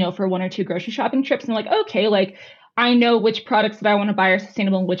use it, for 1 or 2 grocery shopping trips, and they're like, okay, like I know which products that I want to buy are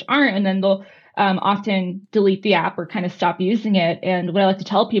sustainable and which aren't, and then they'll often delete the app or kind of stop using it. And what I like to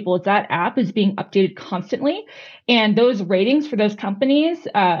tell people is that app is being updated constantly, and those ratings for those companies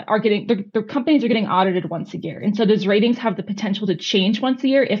their companies are getting audited once a year, and so those ratings have the potential to change once a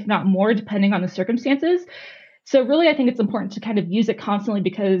year, if not more, depending on the circumstances. So really, I think it's important to kind of use it constantly,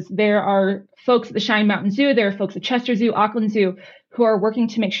 because there are folks at the Cheyenne Mountain Zoo, there are folks at Chester Zoo, Auckland Zoo, who are working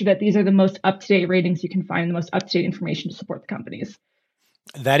to make sure that these are the most up-to-date ratings you can find, the most up-to-date information to support the companies.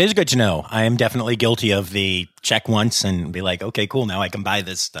 That is good to know. I am definitely guilty of the check once and be like, okay, cool, now I can buy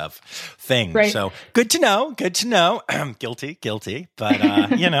this stuff thing. Right. So good to know. Guilty. But,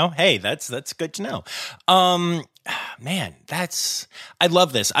 hey, that's good to know. Man, I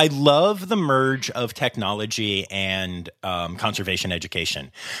love this. I love the merge of technology and conservation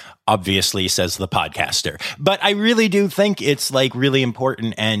education, obviously, says the podcaster. But I really do think it's like really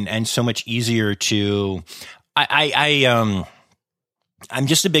important and so much easier to, I'm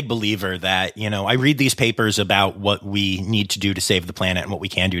just a big believer that, I read these papers about what we need to do to save the planet and what we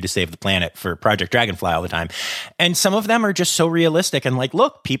can do to save the planet for Project Dragonfly all the time. And some of them are just so realistic and like,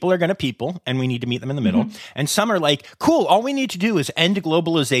 look, people are going to people and we need to meet them in the middle. Mm-hmm. And some are like, cool, all we need to do is end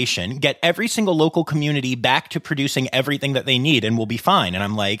globalization, get every single local community back to producing everything that they need, and we'll be fine. And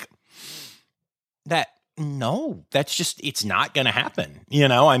I'm like, no, that's just, it's not going to happen.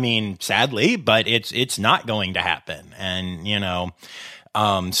 Sadly, but it's not going to happen. And,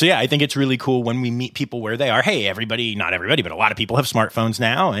 so yeah, I think it's really cool when we meet people where they are. Hey, not everybody, but a lot of people have smartphones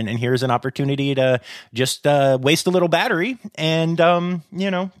now. And here's an opportunity to just waste a little battery and,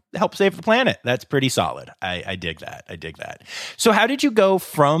 help save the planet. That's pretty solid. I dig that. So how did you go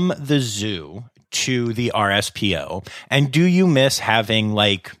from the zoo to the RSPO? And do you miss having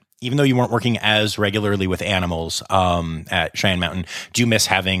even though you weren't working as regularly with animals at Cheyenne Mountain, do you miss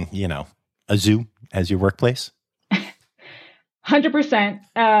having, a zoo as your workplace?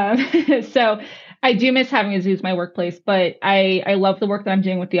 100%. So I do miss having a zoo as my workplace, but I love the work that I'm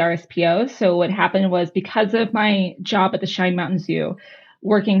doing with the RSPO. So what happened was, because of my job at the Cheyenne Mountain Zoo,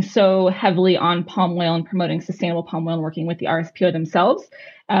 working so heavily on palm oil and promoting sustainable palm oil and working with the RSPO themselves,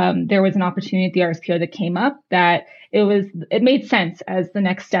 there was an opportunity at the RSPO that came up that it made sense as the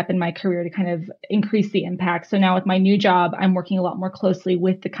next step in my career to kind of increase the impact. So now with my new job, I'm working a lot more closely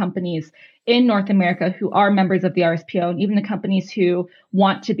with the companies in North America who are members of the RSPO, and even the companies who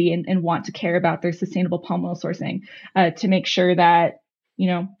want to be and want to care about their sustainable palm oil sourcing, to make sure that,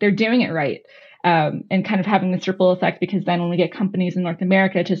 they're doing it right. And kind of having this ripple effect, because then when we get companies in North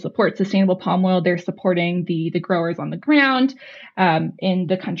America to support sustainable palm oil, they're supporting the growers on the ground in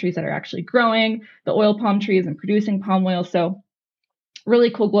the countries that are actually growing the oil palm trees and producing palm oil. So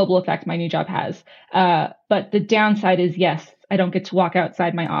really cool global effect my new job has. But the downside is, yes, I don't get to walk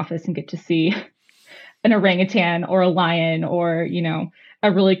outside my office and get to see an orangutan or a lion or,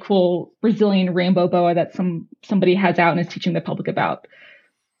 a really cool Brazilian rainbow boa that somebody has out and is teaching the public about.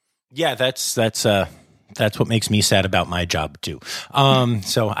 Yeah, that's what makes me sad about my job too.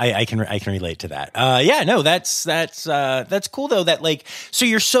 So I can relate to that. That's cool though. That so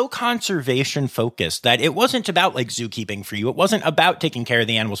you're so conservation focused that it wasn't about zookeeping for you. It wasn't about taking care of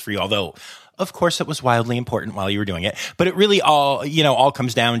the animals for you, although of course it was wildly important while you were doing it. But it really all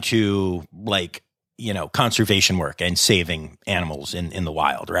comes down to conservation work and saving animals in the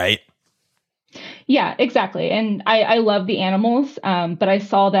wild, right? Yeah, exactly. And I love the animals, but I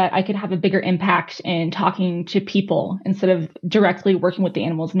saw that I could have a bigger impact in talking to people instead of directly working with the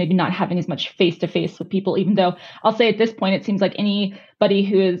animals, maybe not having as much face-to-face with people, even though I'll say at this point, it seems like anybody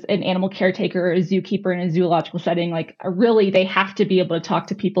who is an animal caretaker or a zookeeper in a zoological setting, really they have to be able to talk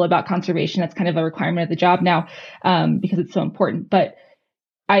to people about conservation. That's kind of a requirement of the job now, because it's so important. But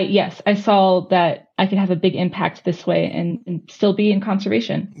I saw that I could have a big impact this way and still be in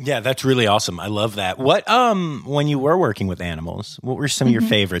conservation. Yeah, that's really awesome. I love that. What, when you were working with animals, what were some of your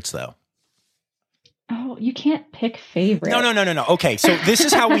favorites though? Oh, you can't pick favorites. No. Okay. So this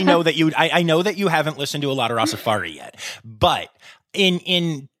is how we know that I know that you haven't listened to a lot of Rossafari yet, but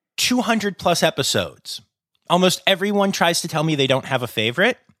in 200 plus episodes, almost everyone tries to tell me they don't have a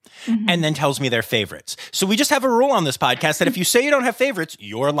favorite. Mm-hmm. And then tells me their favorites. So we just have a rule on this podcast that if you say you don't have favorites,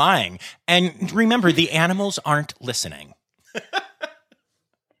 you're lying. And remember, the animals aren't listening.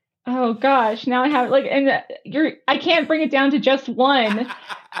 Oh gosh, now I have like, and I can't bring it down to just one.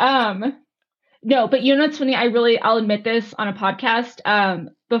 No, but you know what's funny? I'll admit this on a podcast.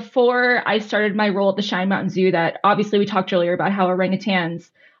 Before I started my role at the Cheyenne Mountain Zoo, that obviously we talked earlier about how orangutans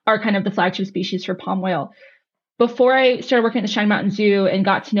are kind of the flagship species for palm whale. Before I started working at the Cheyenne Mountain Zoo and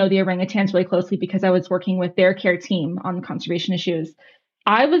got to know the orangutans really closely because I was working with their care team on conservation issues,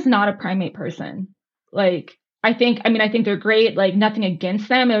 I was not a primate person. Like, I think they're great, like nothing against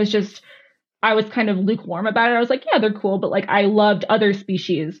them. It was just, I was kind of lukewarm about it. I was like, yeah, they're cool, but like I loved other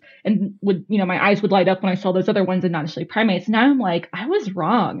species and my eyes would light up when I saw those other ones and not necessarily primates. Now I'm like, I was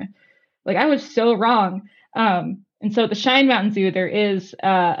wrong. Like I was so wrong. And so at the Cheyenne Mountain Zoo, there is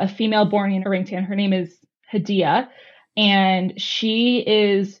a female Bornean orangutan. Her name is Hadia, and she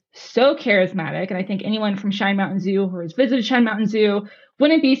is so charismatic. And I think anyone from Cheyenne Mountain Zoo who has visited Cheyenne Mountain Zoo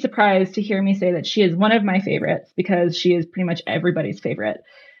wouldn't be surprised to hear me say that she is one of my favorites because she is pretty much everybody's favorite.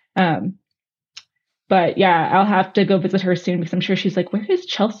 But yeah, I'll have to go visit her soon because I'm sure she's like, where is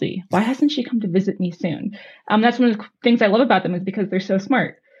Chelsea? Why hasn't she come to visit me soon? That's one of the things I love about them is because they're so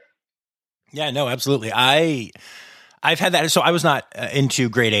smart. Yeah, no, absolutely. I've had that. So I was not into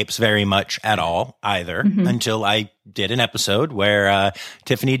great apes very much at all either until I did an episode where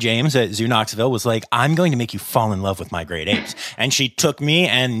Tiffany James at Zoo Knoxville was like, I'm going to make you fall in love with my great apes. And she took me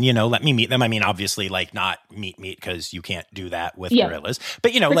and, let me meet them. I mean, obviously, like not meet because you can't do that with gorillas.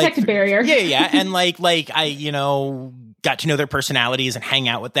 But, protected barrier. Yeah. And like I, got to know their personalities and hang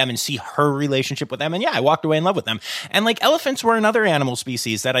out with them and see her relationship with them. And yeah, I walked away in love with them. And like elephants were another animal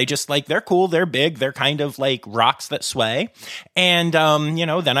species that I just like, they're cool. They're big. They're kind of like rocks that sway. And,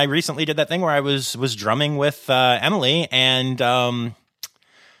 then I recently did that thing where I was drumming with Emily and,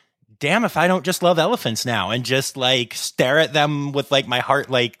 damn if I don't just love elephants now and just like stare at them with like my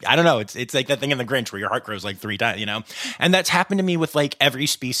heart, like, I don't know. It's like that thing in The Grinch where your heart grows like 3 times, and that's happened to me with like every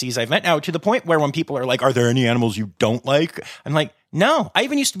species I've met now, to the point where when people are like, are there any animals you don't like? I'm like, no, I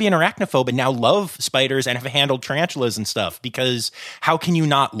even used to be an arachnophobe and now love spiders and have handled tarantulas and stuff because how can you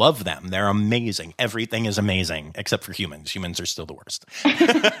not love them? They're amazing. Everything is amazing except for humans. Humans are still the worst.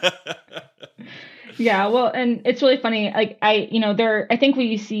 Yeah, well, and it's really funny. Like I think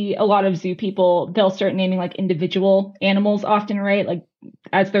we see a lot of zoo people, they'll start naming like individual animals often, right? Like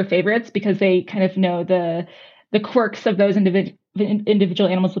as their favorites because they kind of know the quirks of those individual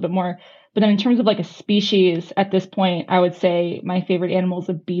animals a little bit more. But then in terms of like a species at this point, I would say my favorite animal is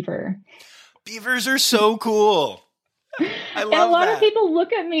a beaver. Beavers are so cool. I love that. And a lot of people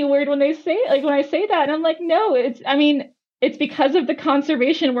look at me weird when I say that. And I'm like, no, it's because of the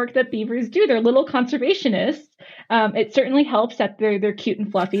conservation work that beavers do. They're little conservationists. It certainly helps that they're cute and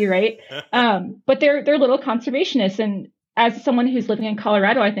fluffy, right? But they're little conservationists. And as someone who's living in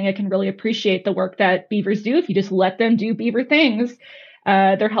Colorado, I think I can really appreciate the work that beavers do. If you just let them do beaver things,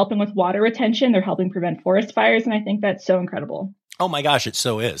 they're helping with water retention. They're helping prevent forest fires. And I think that's so incredible. Oh my gosh, it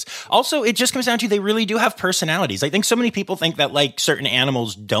so is. Also, it just comes down to they really do have personalities. I think so many people think that like certain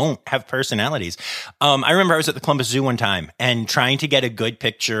animals don't have personalities. I remember I was at the Columbus Zoo one time and trying to get a good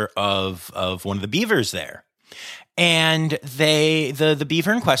picture of one of the beavers there. And the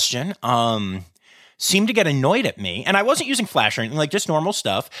beaver in question seemed to get annoyed at me. And I wasn't using flash or anything, like just normal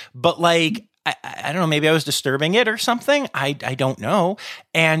stuff. But like, I don't know, maybe I was disturbing it or something. I don't know.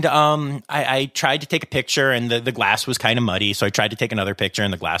 And I tried to take a picture and the glass was kind of muddy. So I tried to take another picture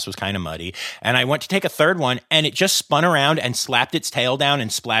and the glass was kind of muddy. And I went to take a third one and it just spun around and slapped its tail down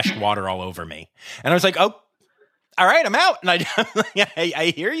and splashed water all over me. And I was like, oh, all right, I'm out. And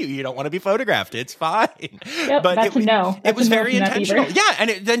I hear you. You don't want to be photographed. It's fine. Yep, but it was very intentional. Yeah. And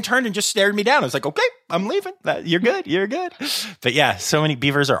it then turned and just stared me down. I was like, okay, I'm leaving. You're good. You're good. But yeah, so many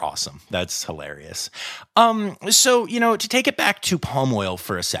beavers are awesome. That's hilarious. So, to take it back to palm oil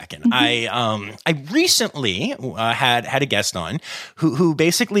for a second, I recently had a guest on who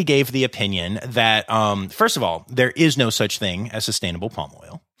basically gave the opinion that, first of all, there is no such thing as sustainable palm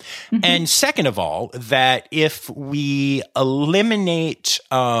oil. And second of all, that if we eliminate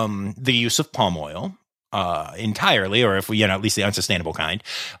the use of palm oil entirely, or if we, at least the unsustainable kind,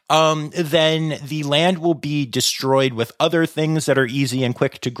 then the land will be destroyed with other things that are easy and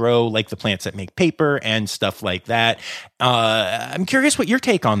quick to grow, like the plants that make paper and stuff like that. I'm curious what your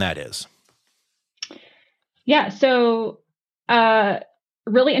take on that is. Yeah, so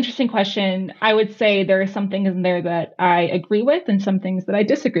really interesting question. I would say there are some things in there that I agree with and some things that I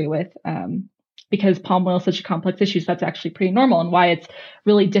disagree with. Because palm oil is such a complex issue, so that's actually pretty normal, and why it's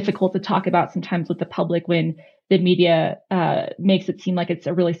really difficult to talk about sometimes with the public when the media makes it seem like it's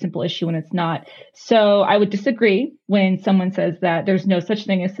a really simple issue when it's not. So I would disagree when someone says that there's no such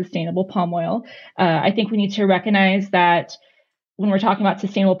thing as sustainable palm oil. I think we need to recognize that when we're talking about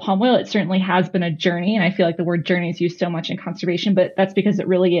sustainable palm oil, it certainly has been a journey. And I feel like the word journey is used so much in conservation, but that's because it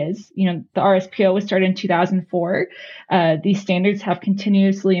really is. You know, the RSPO was started in 2004. These standards have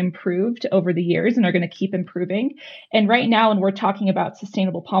continuously improved over the years and are going to keep improving. And right now, when we're talking about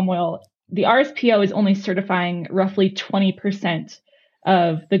sustainable palm oil, the RSPO is only certifying roughly 20%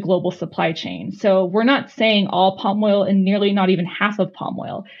 of the global supply chain. So we're not saying all palm oil and nearly not even half of palm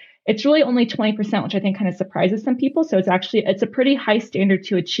oil. It's really only 20%, which I think kind of surprises some people. So it's a pretty high standard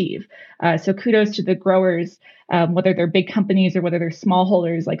to achieve. So kudos to the growers, whether they're big companies or whether they're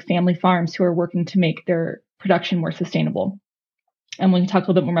smallholders like family farms who are working to make their production more sustainable. And we can talk a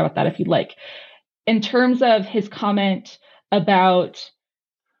little bit more about that if you'd like. In terms of his comment about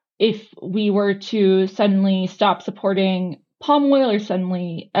if we were to suddenly stop supporting palm oil or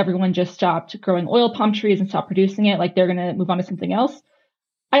suddenly everyone just stopped growing oil palm trees and stopped producing it, like they're going to move on to something else.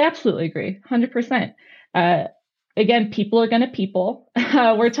 I absolutely agree, 100%. Again, people are going to people.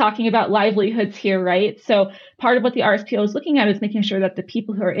 We're talking about livelihoods here, right? So part of what the RSPO is looking at is making sure that the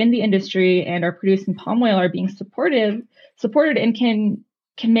people who are in the industry and are producing palm oil are being supported and can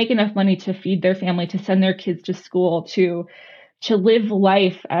make enough money to feed their family, to send their kids to school, to live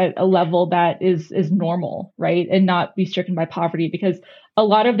life at a level that is normal, right? And not be stricken by poverty, because a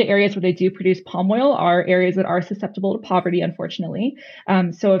lot of the areas where they do produce palm oil are areas that are susceptible to poverty, unfortunately.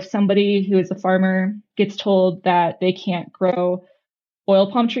 So if somebody who is a farmer gets told that they can't grow oil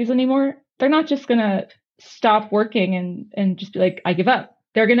palm trees anymore, they're not just going to stop working and just be like, I give up.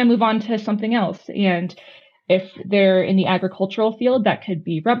 They're going to move on to something else. And if they're in the agricultural field, that could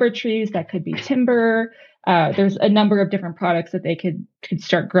be rubber trees, that could be timber. There's a number of different products that they could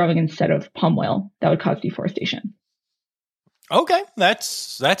start growing instead of palm oil that would cause deforestation. Okay,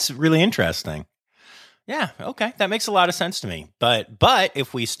 that's really interesting. Yeah, okay, that makes a lot of sense to me. But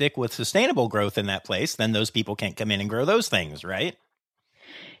if we stick with sustainable growth in that place, then those people can't come in and grow those things, right?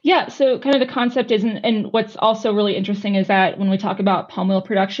 Yeah, so kind of the concept is, and what's also really interesting is that when we talk about palm oil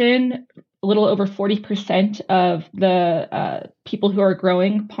production, a little over 40% of the people who are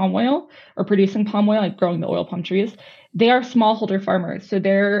growing palm oil or producing palm oil, like growing the oil palm trees, they are smallholder farmers. So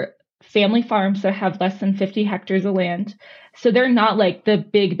they're family farms that have less than 50 hectares of land. So they're not like the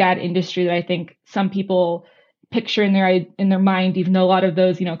big bad industry that I think some people picture in their mind, even though a lot of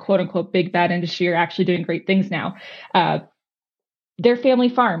those, quote unquote, big bad industry are actually doing great things now. They're family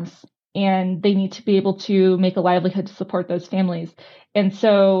farms and they need to be able to make a livelihood to support those families. And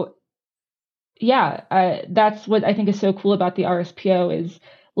so, yeah, that's what I think is so cool about the RSPO is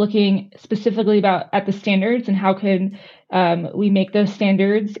looking specifically at the standards and how can we make those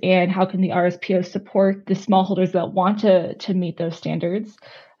standards and how can the RSPO support the smallholders that want to meet those standards.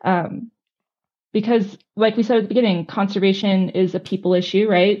 Because like we said at the beginning, conservation is a people issue,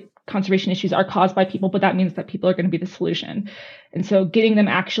 right? Conservation issues are caused by people, but that means that people are going to be the solution. And so getting them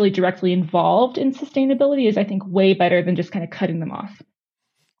actually directly involved in sustainability is, I think, way better than just kind of cutting them off.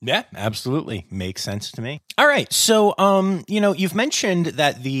 Yeah, absolutely. Makes sense to me. All right. So, you've mentioned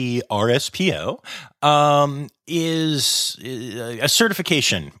that the RSPO is a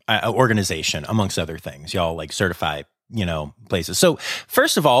certification organization, amongst other things. Y'all like certify, places. So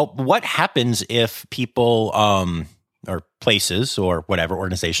first of all, what happens if people or places or whatever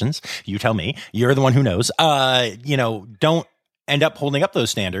organizations, you tell me, you're the one who knows, don't end up holding up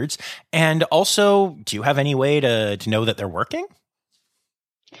those standards? And also, do you have any way to know that they're working?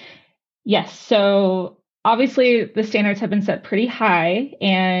 Yes. So obviously the standards have been set pretty high.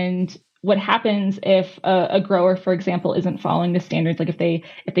 And what happens if a grower, for example, isn't following the standards, like if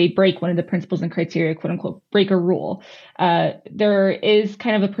they break one of the principles and criteria, quote unquote, break a rule, there is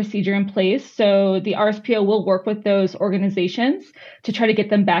kind of a procedure in place. So the RSPO will work with those organizations to try to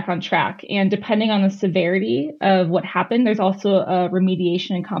get them back on track. And depending on the severity of what happened, there's also a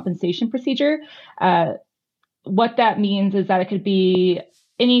remediation and compensation procedure. What that means is that it could be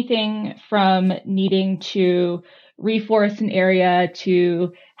anything from needing to reforest an area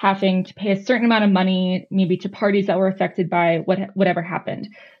to having to pay a certain amount of money, maybe to parties that were affected by whatever happened.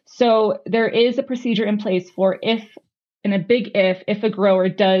 So there is a procedure in place for if a grower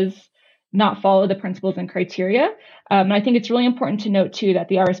does not follow the principles and criteria. And I think it's really important to note too that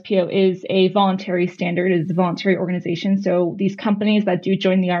the RSPO is a voluntary standard, is a voluntary organization. So these companies that do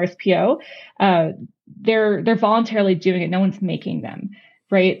join the RSPO, they're voluntarily doing it. No one's making them.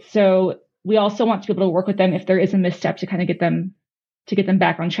 Right. So we also want to be able to work with them if there is a misstep to kind of get them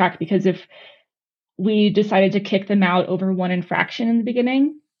back on track, because if we decided to kick them out over one infraction in the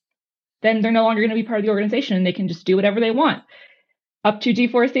beginning, then they're no longer going to be part of the organization and they can just do whatever they want, up to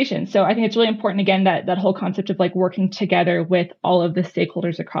deforestation. So I think it's really important, again, that whole concept of like working together with all of the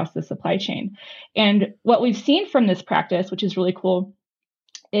stakeholders across the supply chain. And what we've seen from this practice, which is really cool,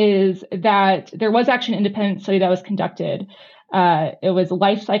 is that there was actually an independent study that was conducted. It was a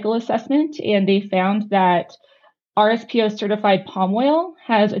life cycle assessment, and they found that RSPO certified palm oil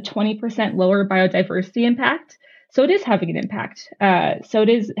has a 20% lower biodiversity impact. So it is having an impact. So it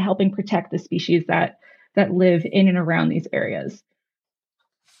is helping protect the species that live in and around these areas.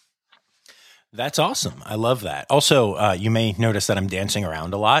 That's awesome. I love that. Also, you may notice that I'm dancing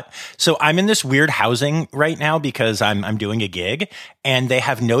around a lot. So I'm in this weird housing right now because I'm doing a gig, and they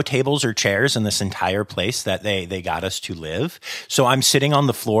have no tables or chairs in this entire place that they got us to live. So I'm sitting on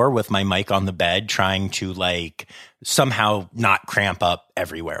the floor with my mic on the bed, trying to like somehow not cramp up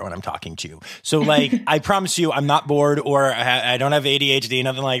everywhere when I'm talking to you. So like, I promise you, I'm not bored or I don't have ADHD,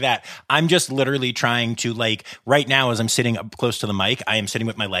 nothing like that. I'm just literally trying to like, right now, as I'm sitting up close to the mic, I am sitting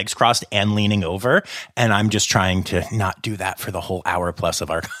with my legs crossed and leaning over. And I'm just trying to not do that for the whole hour plus of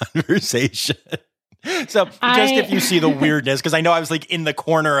our conversation. So just if you see the weirdness, because I know I was like in the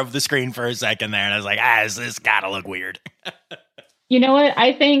corner of the screen for a second there and I was like, this gotta look weird. You know what?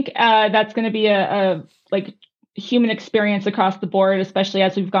 I think that's going to be a like human experience across the board, especially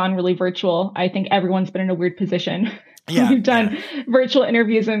as we've gone really virtual. I think everyone's been in a weird position. Yeah, we've done virtual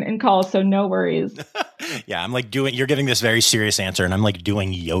interviews and calls, so no worries. Yeah, I'm like you're giving this very serious answer, and I'm like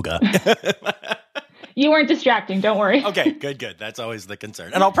doing yoga. You weren't distracting. Don't worry. Okay, good. That's always the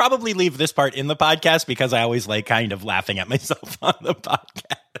concern. And I'll probably leave this part in the podcast because I always like kind of laughing at myself on the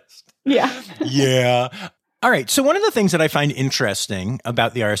podcast. Yeah. Yeah. All right. So one of the things that I find interesting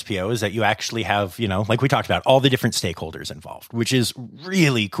about the RSPO is that you actually have, like we talked about, all the different stakeholders involved, which is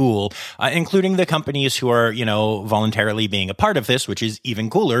really cool, including the companies who are, voluntarily being a part of this, which is even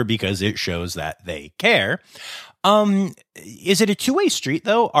cooler because it shows that they care. Is it a two-way street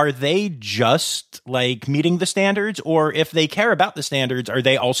though? Are they just like meeting the standards, or if they care about the standards, are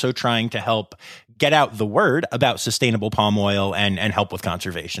they also trying to help get out the word about sustainable palm oil and help with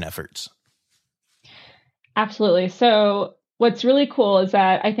conservation efforts? Absolutely. So what's really cool is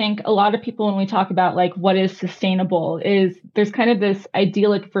that I think a lot of people, when we talk about like what is sustainable, is there's kind of this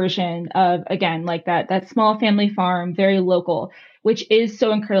idyllic version of, again, like that small family farm, very local, which is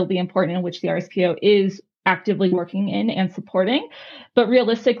so incredibly important, in which the RSPO is actively working in and supporting. But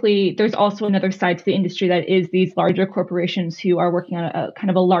realistically, there's also another side to the industry that is these larger corporations who are working on a kind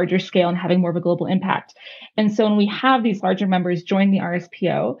of a larger scale and having more of a global impact. And so when we have these larger members join the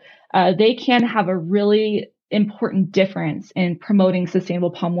RSPO, they can have a really important difference in promoting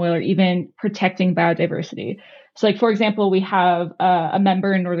sustainable palm oil or even protecting biodiversity. So like, for example, we have a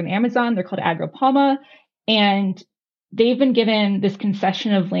member in Northern Amazon, they're called AgroPalma, and they've been given this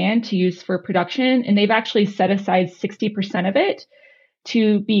concession of land to use for production, and they've actually set aside 60% of it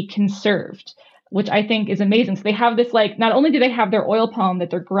to be conserved, which I think is amazing. So they have this, like, not only do they have their oil palm that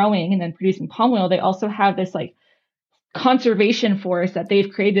they're growing and then producing palm oil, they also have this like conservation forest that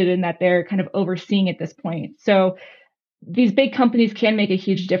they've created and that they're kind of overseeing at this point. So these big companies can make a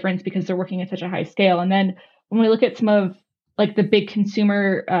huge difference because they're working at such a high scale. And then when we look at some of like the big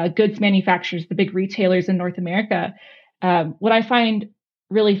consumer goods manufacturers, the big retailers in North America, what I find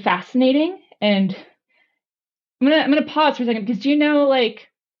really fascinating, and I'm gonna pause for a second, because do you know, like,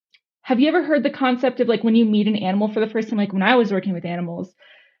 have you ever heard the concept of like when you meet an animal for the first time? Like when I was working with animals,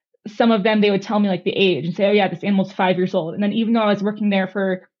 some of them, they would tell me like the age and say, oh yeah, this animal's 5 years old. And then even though I was working there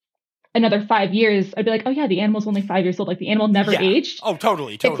for another 5 years, I'd be like, oh yeah, the animal's only 5 years old. Like the animal never aged. Oh,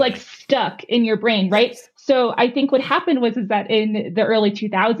 totally. It's like stuck in your brain, right? So I think what happened was that in the early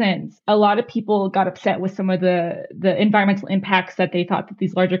 2000s, a lot of people got upset with some of the environmental impacts that they thought that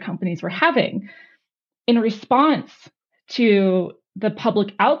these larger companies were having. In response to the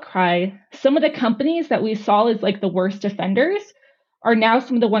public outcry, some of the companies that we saw as like the worst offenders are now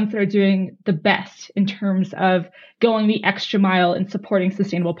some of the ones that are doing the best in terms of going the extra mile and supporting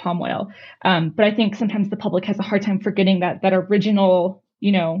sustainable palm oil. But I think sometimes the public has a hard time forgetting that original,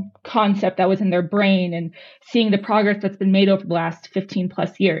 concept that was in their brain and seeing the progress that's been made over the last 15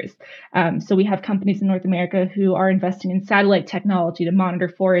 plus years. So we have companies in North America who are investing in satellite technology to monitor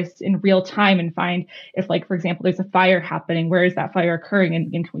forests in real time and find if, like, for example, there's a fire happening, where is that fire occurring,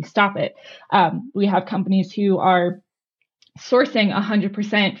 and can we stop it? We have companies who are sourcing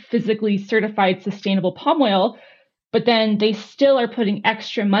 100% physically certified sustainable palm oil, but then they still are putting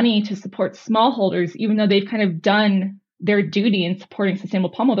extra money to support smallholders, even though they've kind of done their duty in supporting sustainable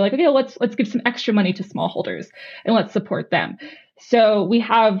palm oil. They're like, okay, let's give some extra money to smallholders and let's support them. So we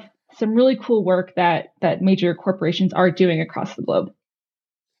have some really cool work that major corporations are doing across the globe.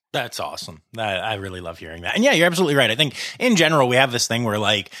 That's awesome. I really love hearing that. And yeah, you're absolutely right. I think in general, we have this thing where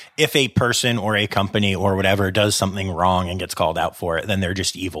like if a person or a company or whatever does something wrong and gets called out for it, then they're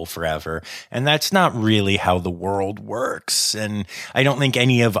just evil forever. And that's not really how the world works. And I don't think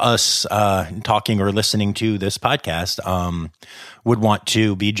any of us talking or listening to this podcast would want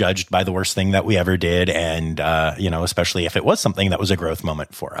to be judged by the worst thing that we ever did. And, especially if it was something that was a growth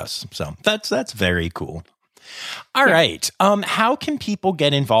moment for us. So that's very cool. All right. How can people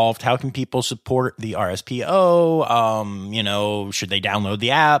get involved? How can people support the RSPO? Should they download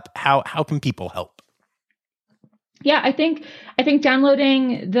the app? How can people help? Yeah, I think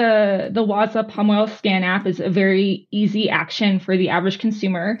downloading the Waza Palm Oil Scan app is a very easy action for the average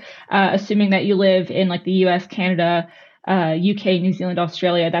consumer, assuming that you live in like the US, Canada, UK, New Zealand,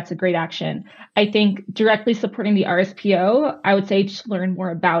 Australia. That's a great action. I think directly supporting the RSPO, I would say to learn more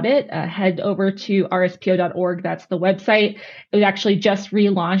about it, head over to rspo.org. That's the website. It was actually just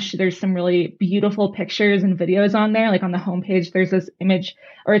relaunched. There's some really beautiful pictures and videos on there. Like on the homepage, there's this image,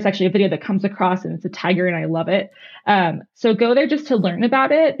 or it's actually a video that comes across and it's a tiger and I love it. So go there just to learn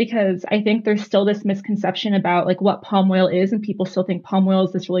about it, because I think there's still this misconception about like what palm oil is, and people still think palm oil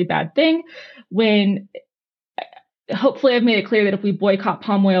is this really bad thing when hopefully I've made it clear that if we boycott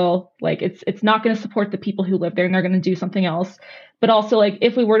palm oil, like it's not going to support the people who live there and they're going to do something else. But also like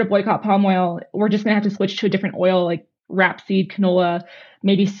if we were to boycott palm oil, we're just going to have to switch to a different oil like rapeseed, canola,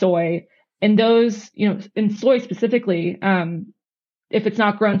 maybe soy. And those, in soy specifically, if it's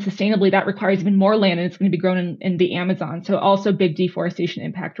not grown sustainably, that requires even more land and it's going to be grown in the Amazon. So also big deforestation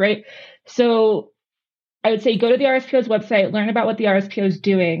impact, right? So I would say go to the RSPO's website, learn about what the RSPO is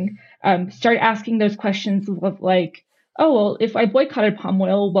doing, start asking those questions of like, oh, well, if I boycotted palm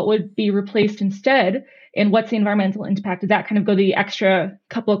oil, what would be replaced instead? And what's the environmental impact? Does that kind of go the extra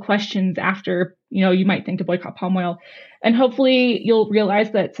couple of questions after, you might think to boycott palm oil? And hopefully you'll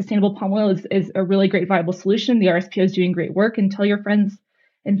realize that sustainable palm oil is a really great viable solution. The RSPO is doing great work, and tell your friends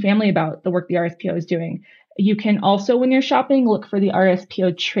and family about the work the RSPO is doing. You can also, when you're shopping, look for the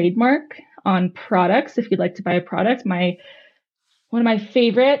RSPO trademark on products if you'd like to buy a product. One of my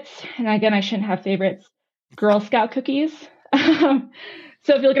favorites, and again, I shouldn't have favorites, Girl Scout cookies.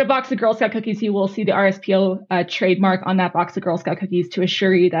 So if you look at a box of Girl Scout cookies, you will see the RSPO trademark on that box of Girl Scout cookies to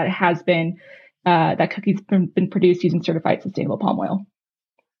assure you that it has been, that cookies been produced using certified sustainable palm oil.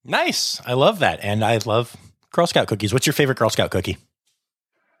 Nice. I love that. And I love Girl Scout cookies. What's your favorite Girl Scout cookie?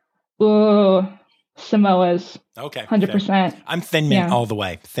 Ooh, Samoa's. Okay. 100%. I'm Thin Mint all the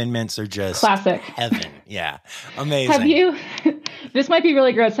way. Thin Mints are just classic. Heaven. Yeah. Amazing. Have you, this might be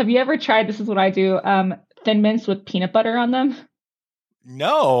really gross. Have you ever tried, this is what I do, Thin Mints with peanut butter on them?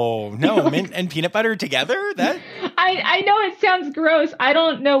 No, mint and peanut butter together? That I know it sounds gross. I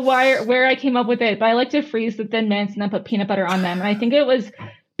don't know where I came up with it, but I like to freeze the Thin Mints and then put peanut butter on them. And I think it was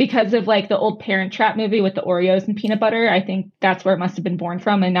because of like the old Parent Trap movie with the Oreos and peanut butter. I think that's where it must have been born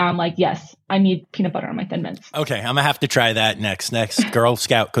from. And now I'm like, yes, I need peanut butter on my Thin Mints. Okay, I'm gonna have to try that next Girl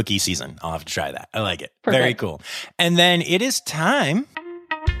Scout cookie season. I'll have to try that. I like it. Perfect. Very cool. And then it is time.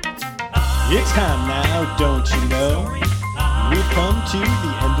 It's time now, don't you know? We've come to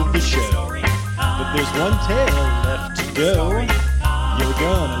the end of the show, but there's one tale left to go. You're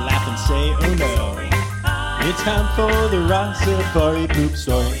gonna laugh and say, oh no. It's time for the Rossapari poop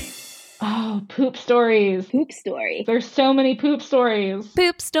story. Oh, poop stories. Poop story. There's so many poop stories.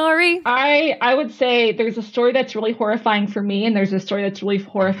 Poop story. I would say there's a story that's really horrifying for me, and there's a story that's really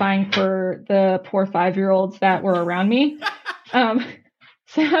horrifying for the poor 5-year-olds that were around me.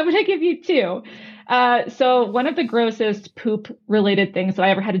 So I'm going to give you two. So one of the grossest poop-related things that I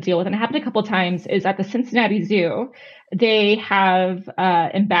ever had to deal with, and it happened a couple of times, is at the Cincinnati Zoo. They have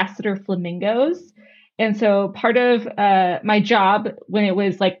ambassador flamingos. And so part of my job when it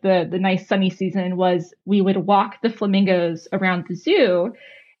was like the nice sunny season was we would walk the flamingos around the zoo.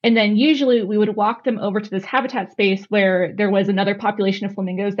 And then usually we would walk them over to this habitat space where there was another population of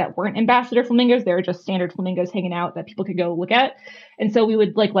flamingos that weren't ambassador flamingos. They were just standard flamingos hanging out that people could go look at. And so we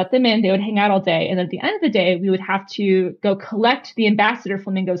would like let them in. They would hang out all day. And then at the end of the day, we would have to go collect the ambassador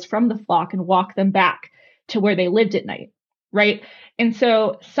flamingos from the flock and walk them back to where they lived at night. Right. And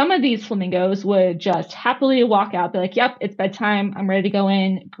so some of these flamingos would just happily walk out, be like, yep, it's bedtime. I'm ready to go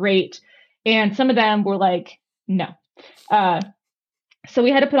in. Great. And some of them were like, no. So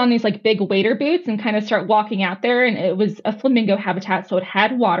we had to put on these like big wader boots and kind of start walking out there. And it was a flamingo habitat. So it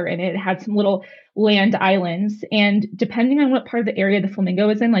had water in it. It had some little land islands. And depending on what part of the area the flamingo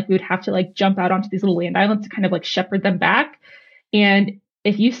was in, like we would have to like jump out onto these little land islands to kind of like shepherd them back. And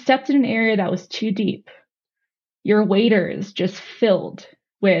if you stepped in an area that was too deep, your waders just filled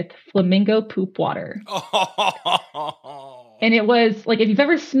with flamingo poop water. And it was like, if you've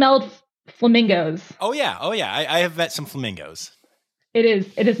ever smelled flamingos. Oh yeah. I have met some flamingos. It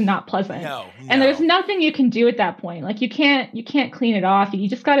is not pleasant. No. And there's nothing you can do at that point. Like you can't clean it off. You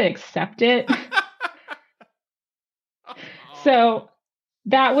just got to accept it. So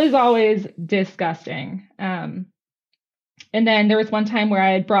that was always disgusting. And then there was one time where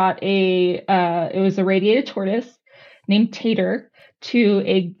I had brought it was a radiated tortoise named Tater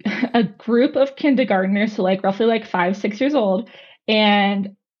to a group of kindergartners, so like roughly like 5-6 years old.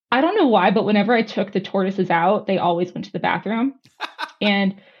 And I don't know why, but whenever I took the tortoises out, they always went to the bathroom.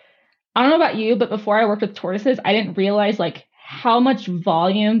 And I don't know about you, but before I worked with tortoises, I didn't realize like how much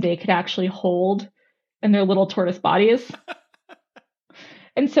volume they could actually hold in their little tortoise bodies.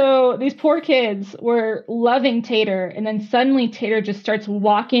 And so these poor kids were loving Tater. And then suddenly Tater just starts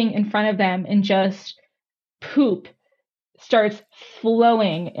walking in front of them and just poop starts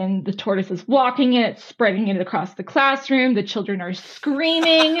flowing, and the tortoise is walking it, spreading it across the classroom. The children are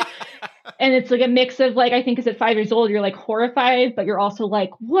screaming. And it's like a mix of like, I think as at 5 years old, you're like horrified, but you're also like,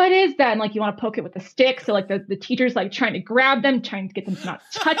 what is that? And like, you want to poke it with a stick. So like the teacher's like trying to grab them, trying to get them to not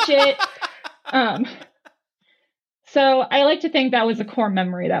touch it. So I like to think that was a core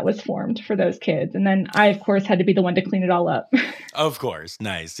memory that was formed for those kids. And then I, of course, had to be the one to clean it all up. Of course.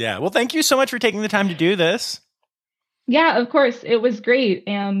 Nice. Yeah. Well, thank you so much for taking the time to do this. Yeah, of course. It was great.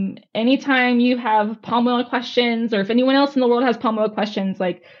 Anytime you have palm oil questions, or if anyone else in the world has palm oil questions,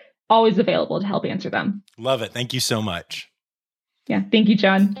 like always available to help answer them. Love it. Thank you so much. Yeah. Thank you,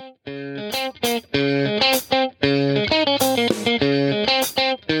 John.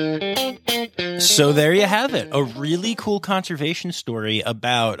 So there you have it. A really cool conservation story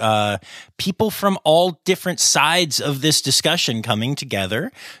about people from all different sides of this discussion coming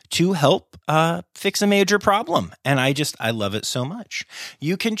together to help fix a major problem. And I love it so much.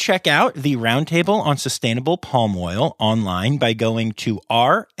 You can check out the Roundtable on Sustainable Palm Oil online by going to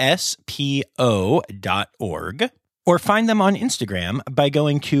rspo.org. Or find them on Instagram by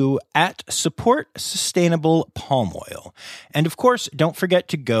going to @SupportSustainablePalmOil. And of course, don't forget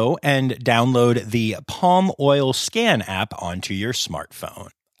to go and download the Palm Oil Scan app onto your smartphone.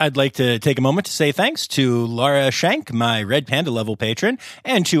 I'd like to take a moment to say thanks to Laura Schenk, my Red Panda level patron,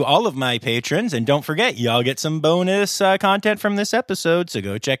 and to all of my patrons. And don't forget, y'all get some bonus content from this episode, so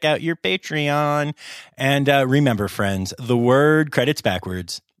go check out your Patreon. And remember, friends, the word credits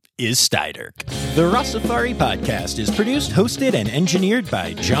backwards is Steiderk. The Rossafari podcast is produced, hosted, and engineered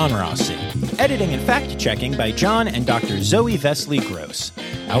by John Rossi. Editing and fact-checking by John and Dr. Zoe Vesley Gross.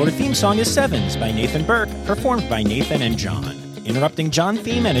 Our theme song is Sevens by Nathan Burke, performed by Nathan and John. Interrupting John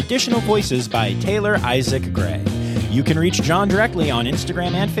theme and additional voices by Taylor Isaac Gray. You can reach John directly on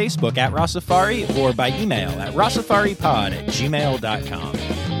Instagram and Facebook at Rossafari, or by email at rossafaripod@gmail.com.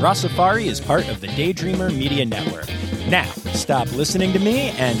 Rossafari is part of the Daydreamer Media Network. Now, stop listening to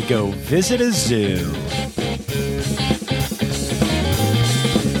me and go visit a zoo.